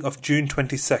evening of June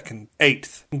 22nd.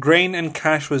 8th, grain and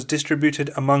cash was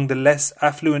distributed among the less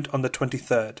affluent on the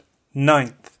 23rd.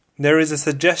 9th, there is a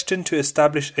suggestion to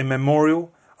establish a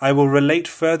memorial. I will relate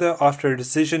further after a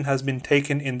decision has been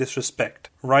taken in this respect.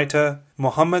 Writer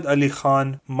Muhammad Ali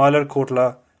Khan,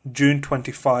 Malarkotla, June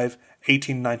 25,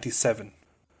 1897.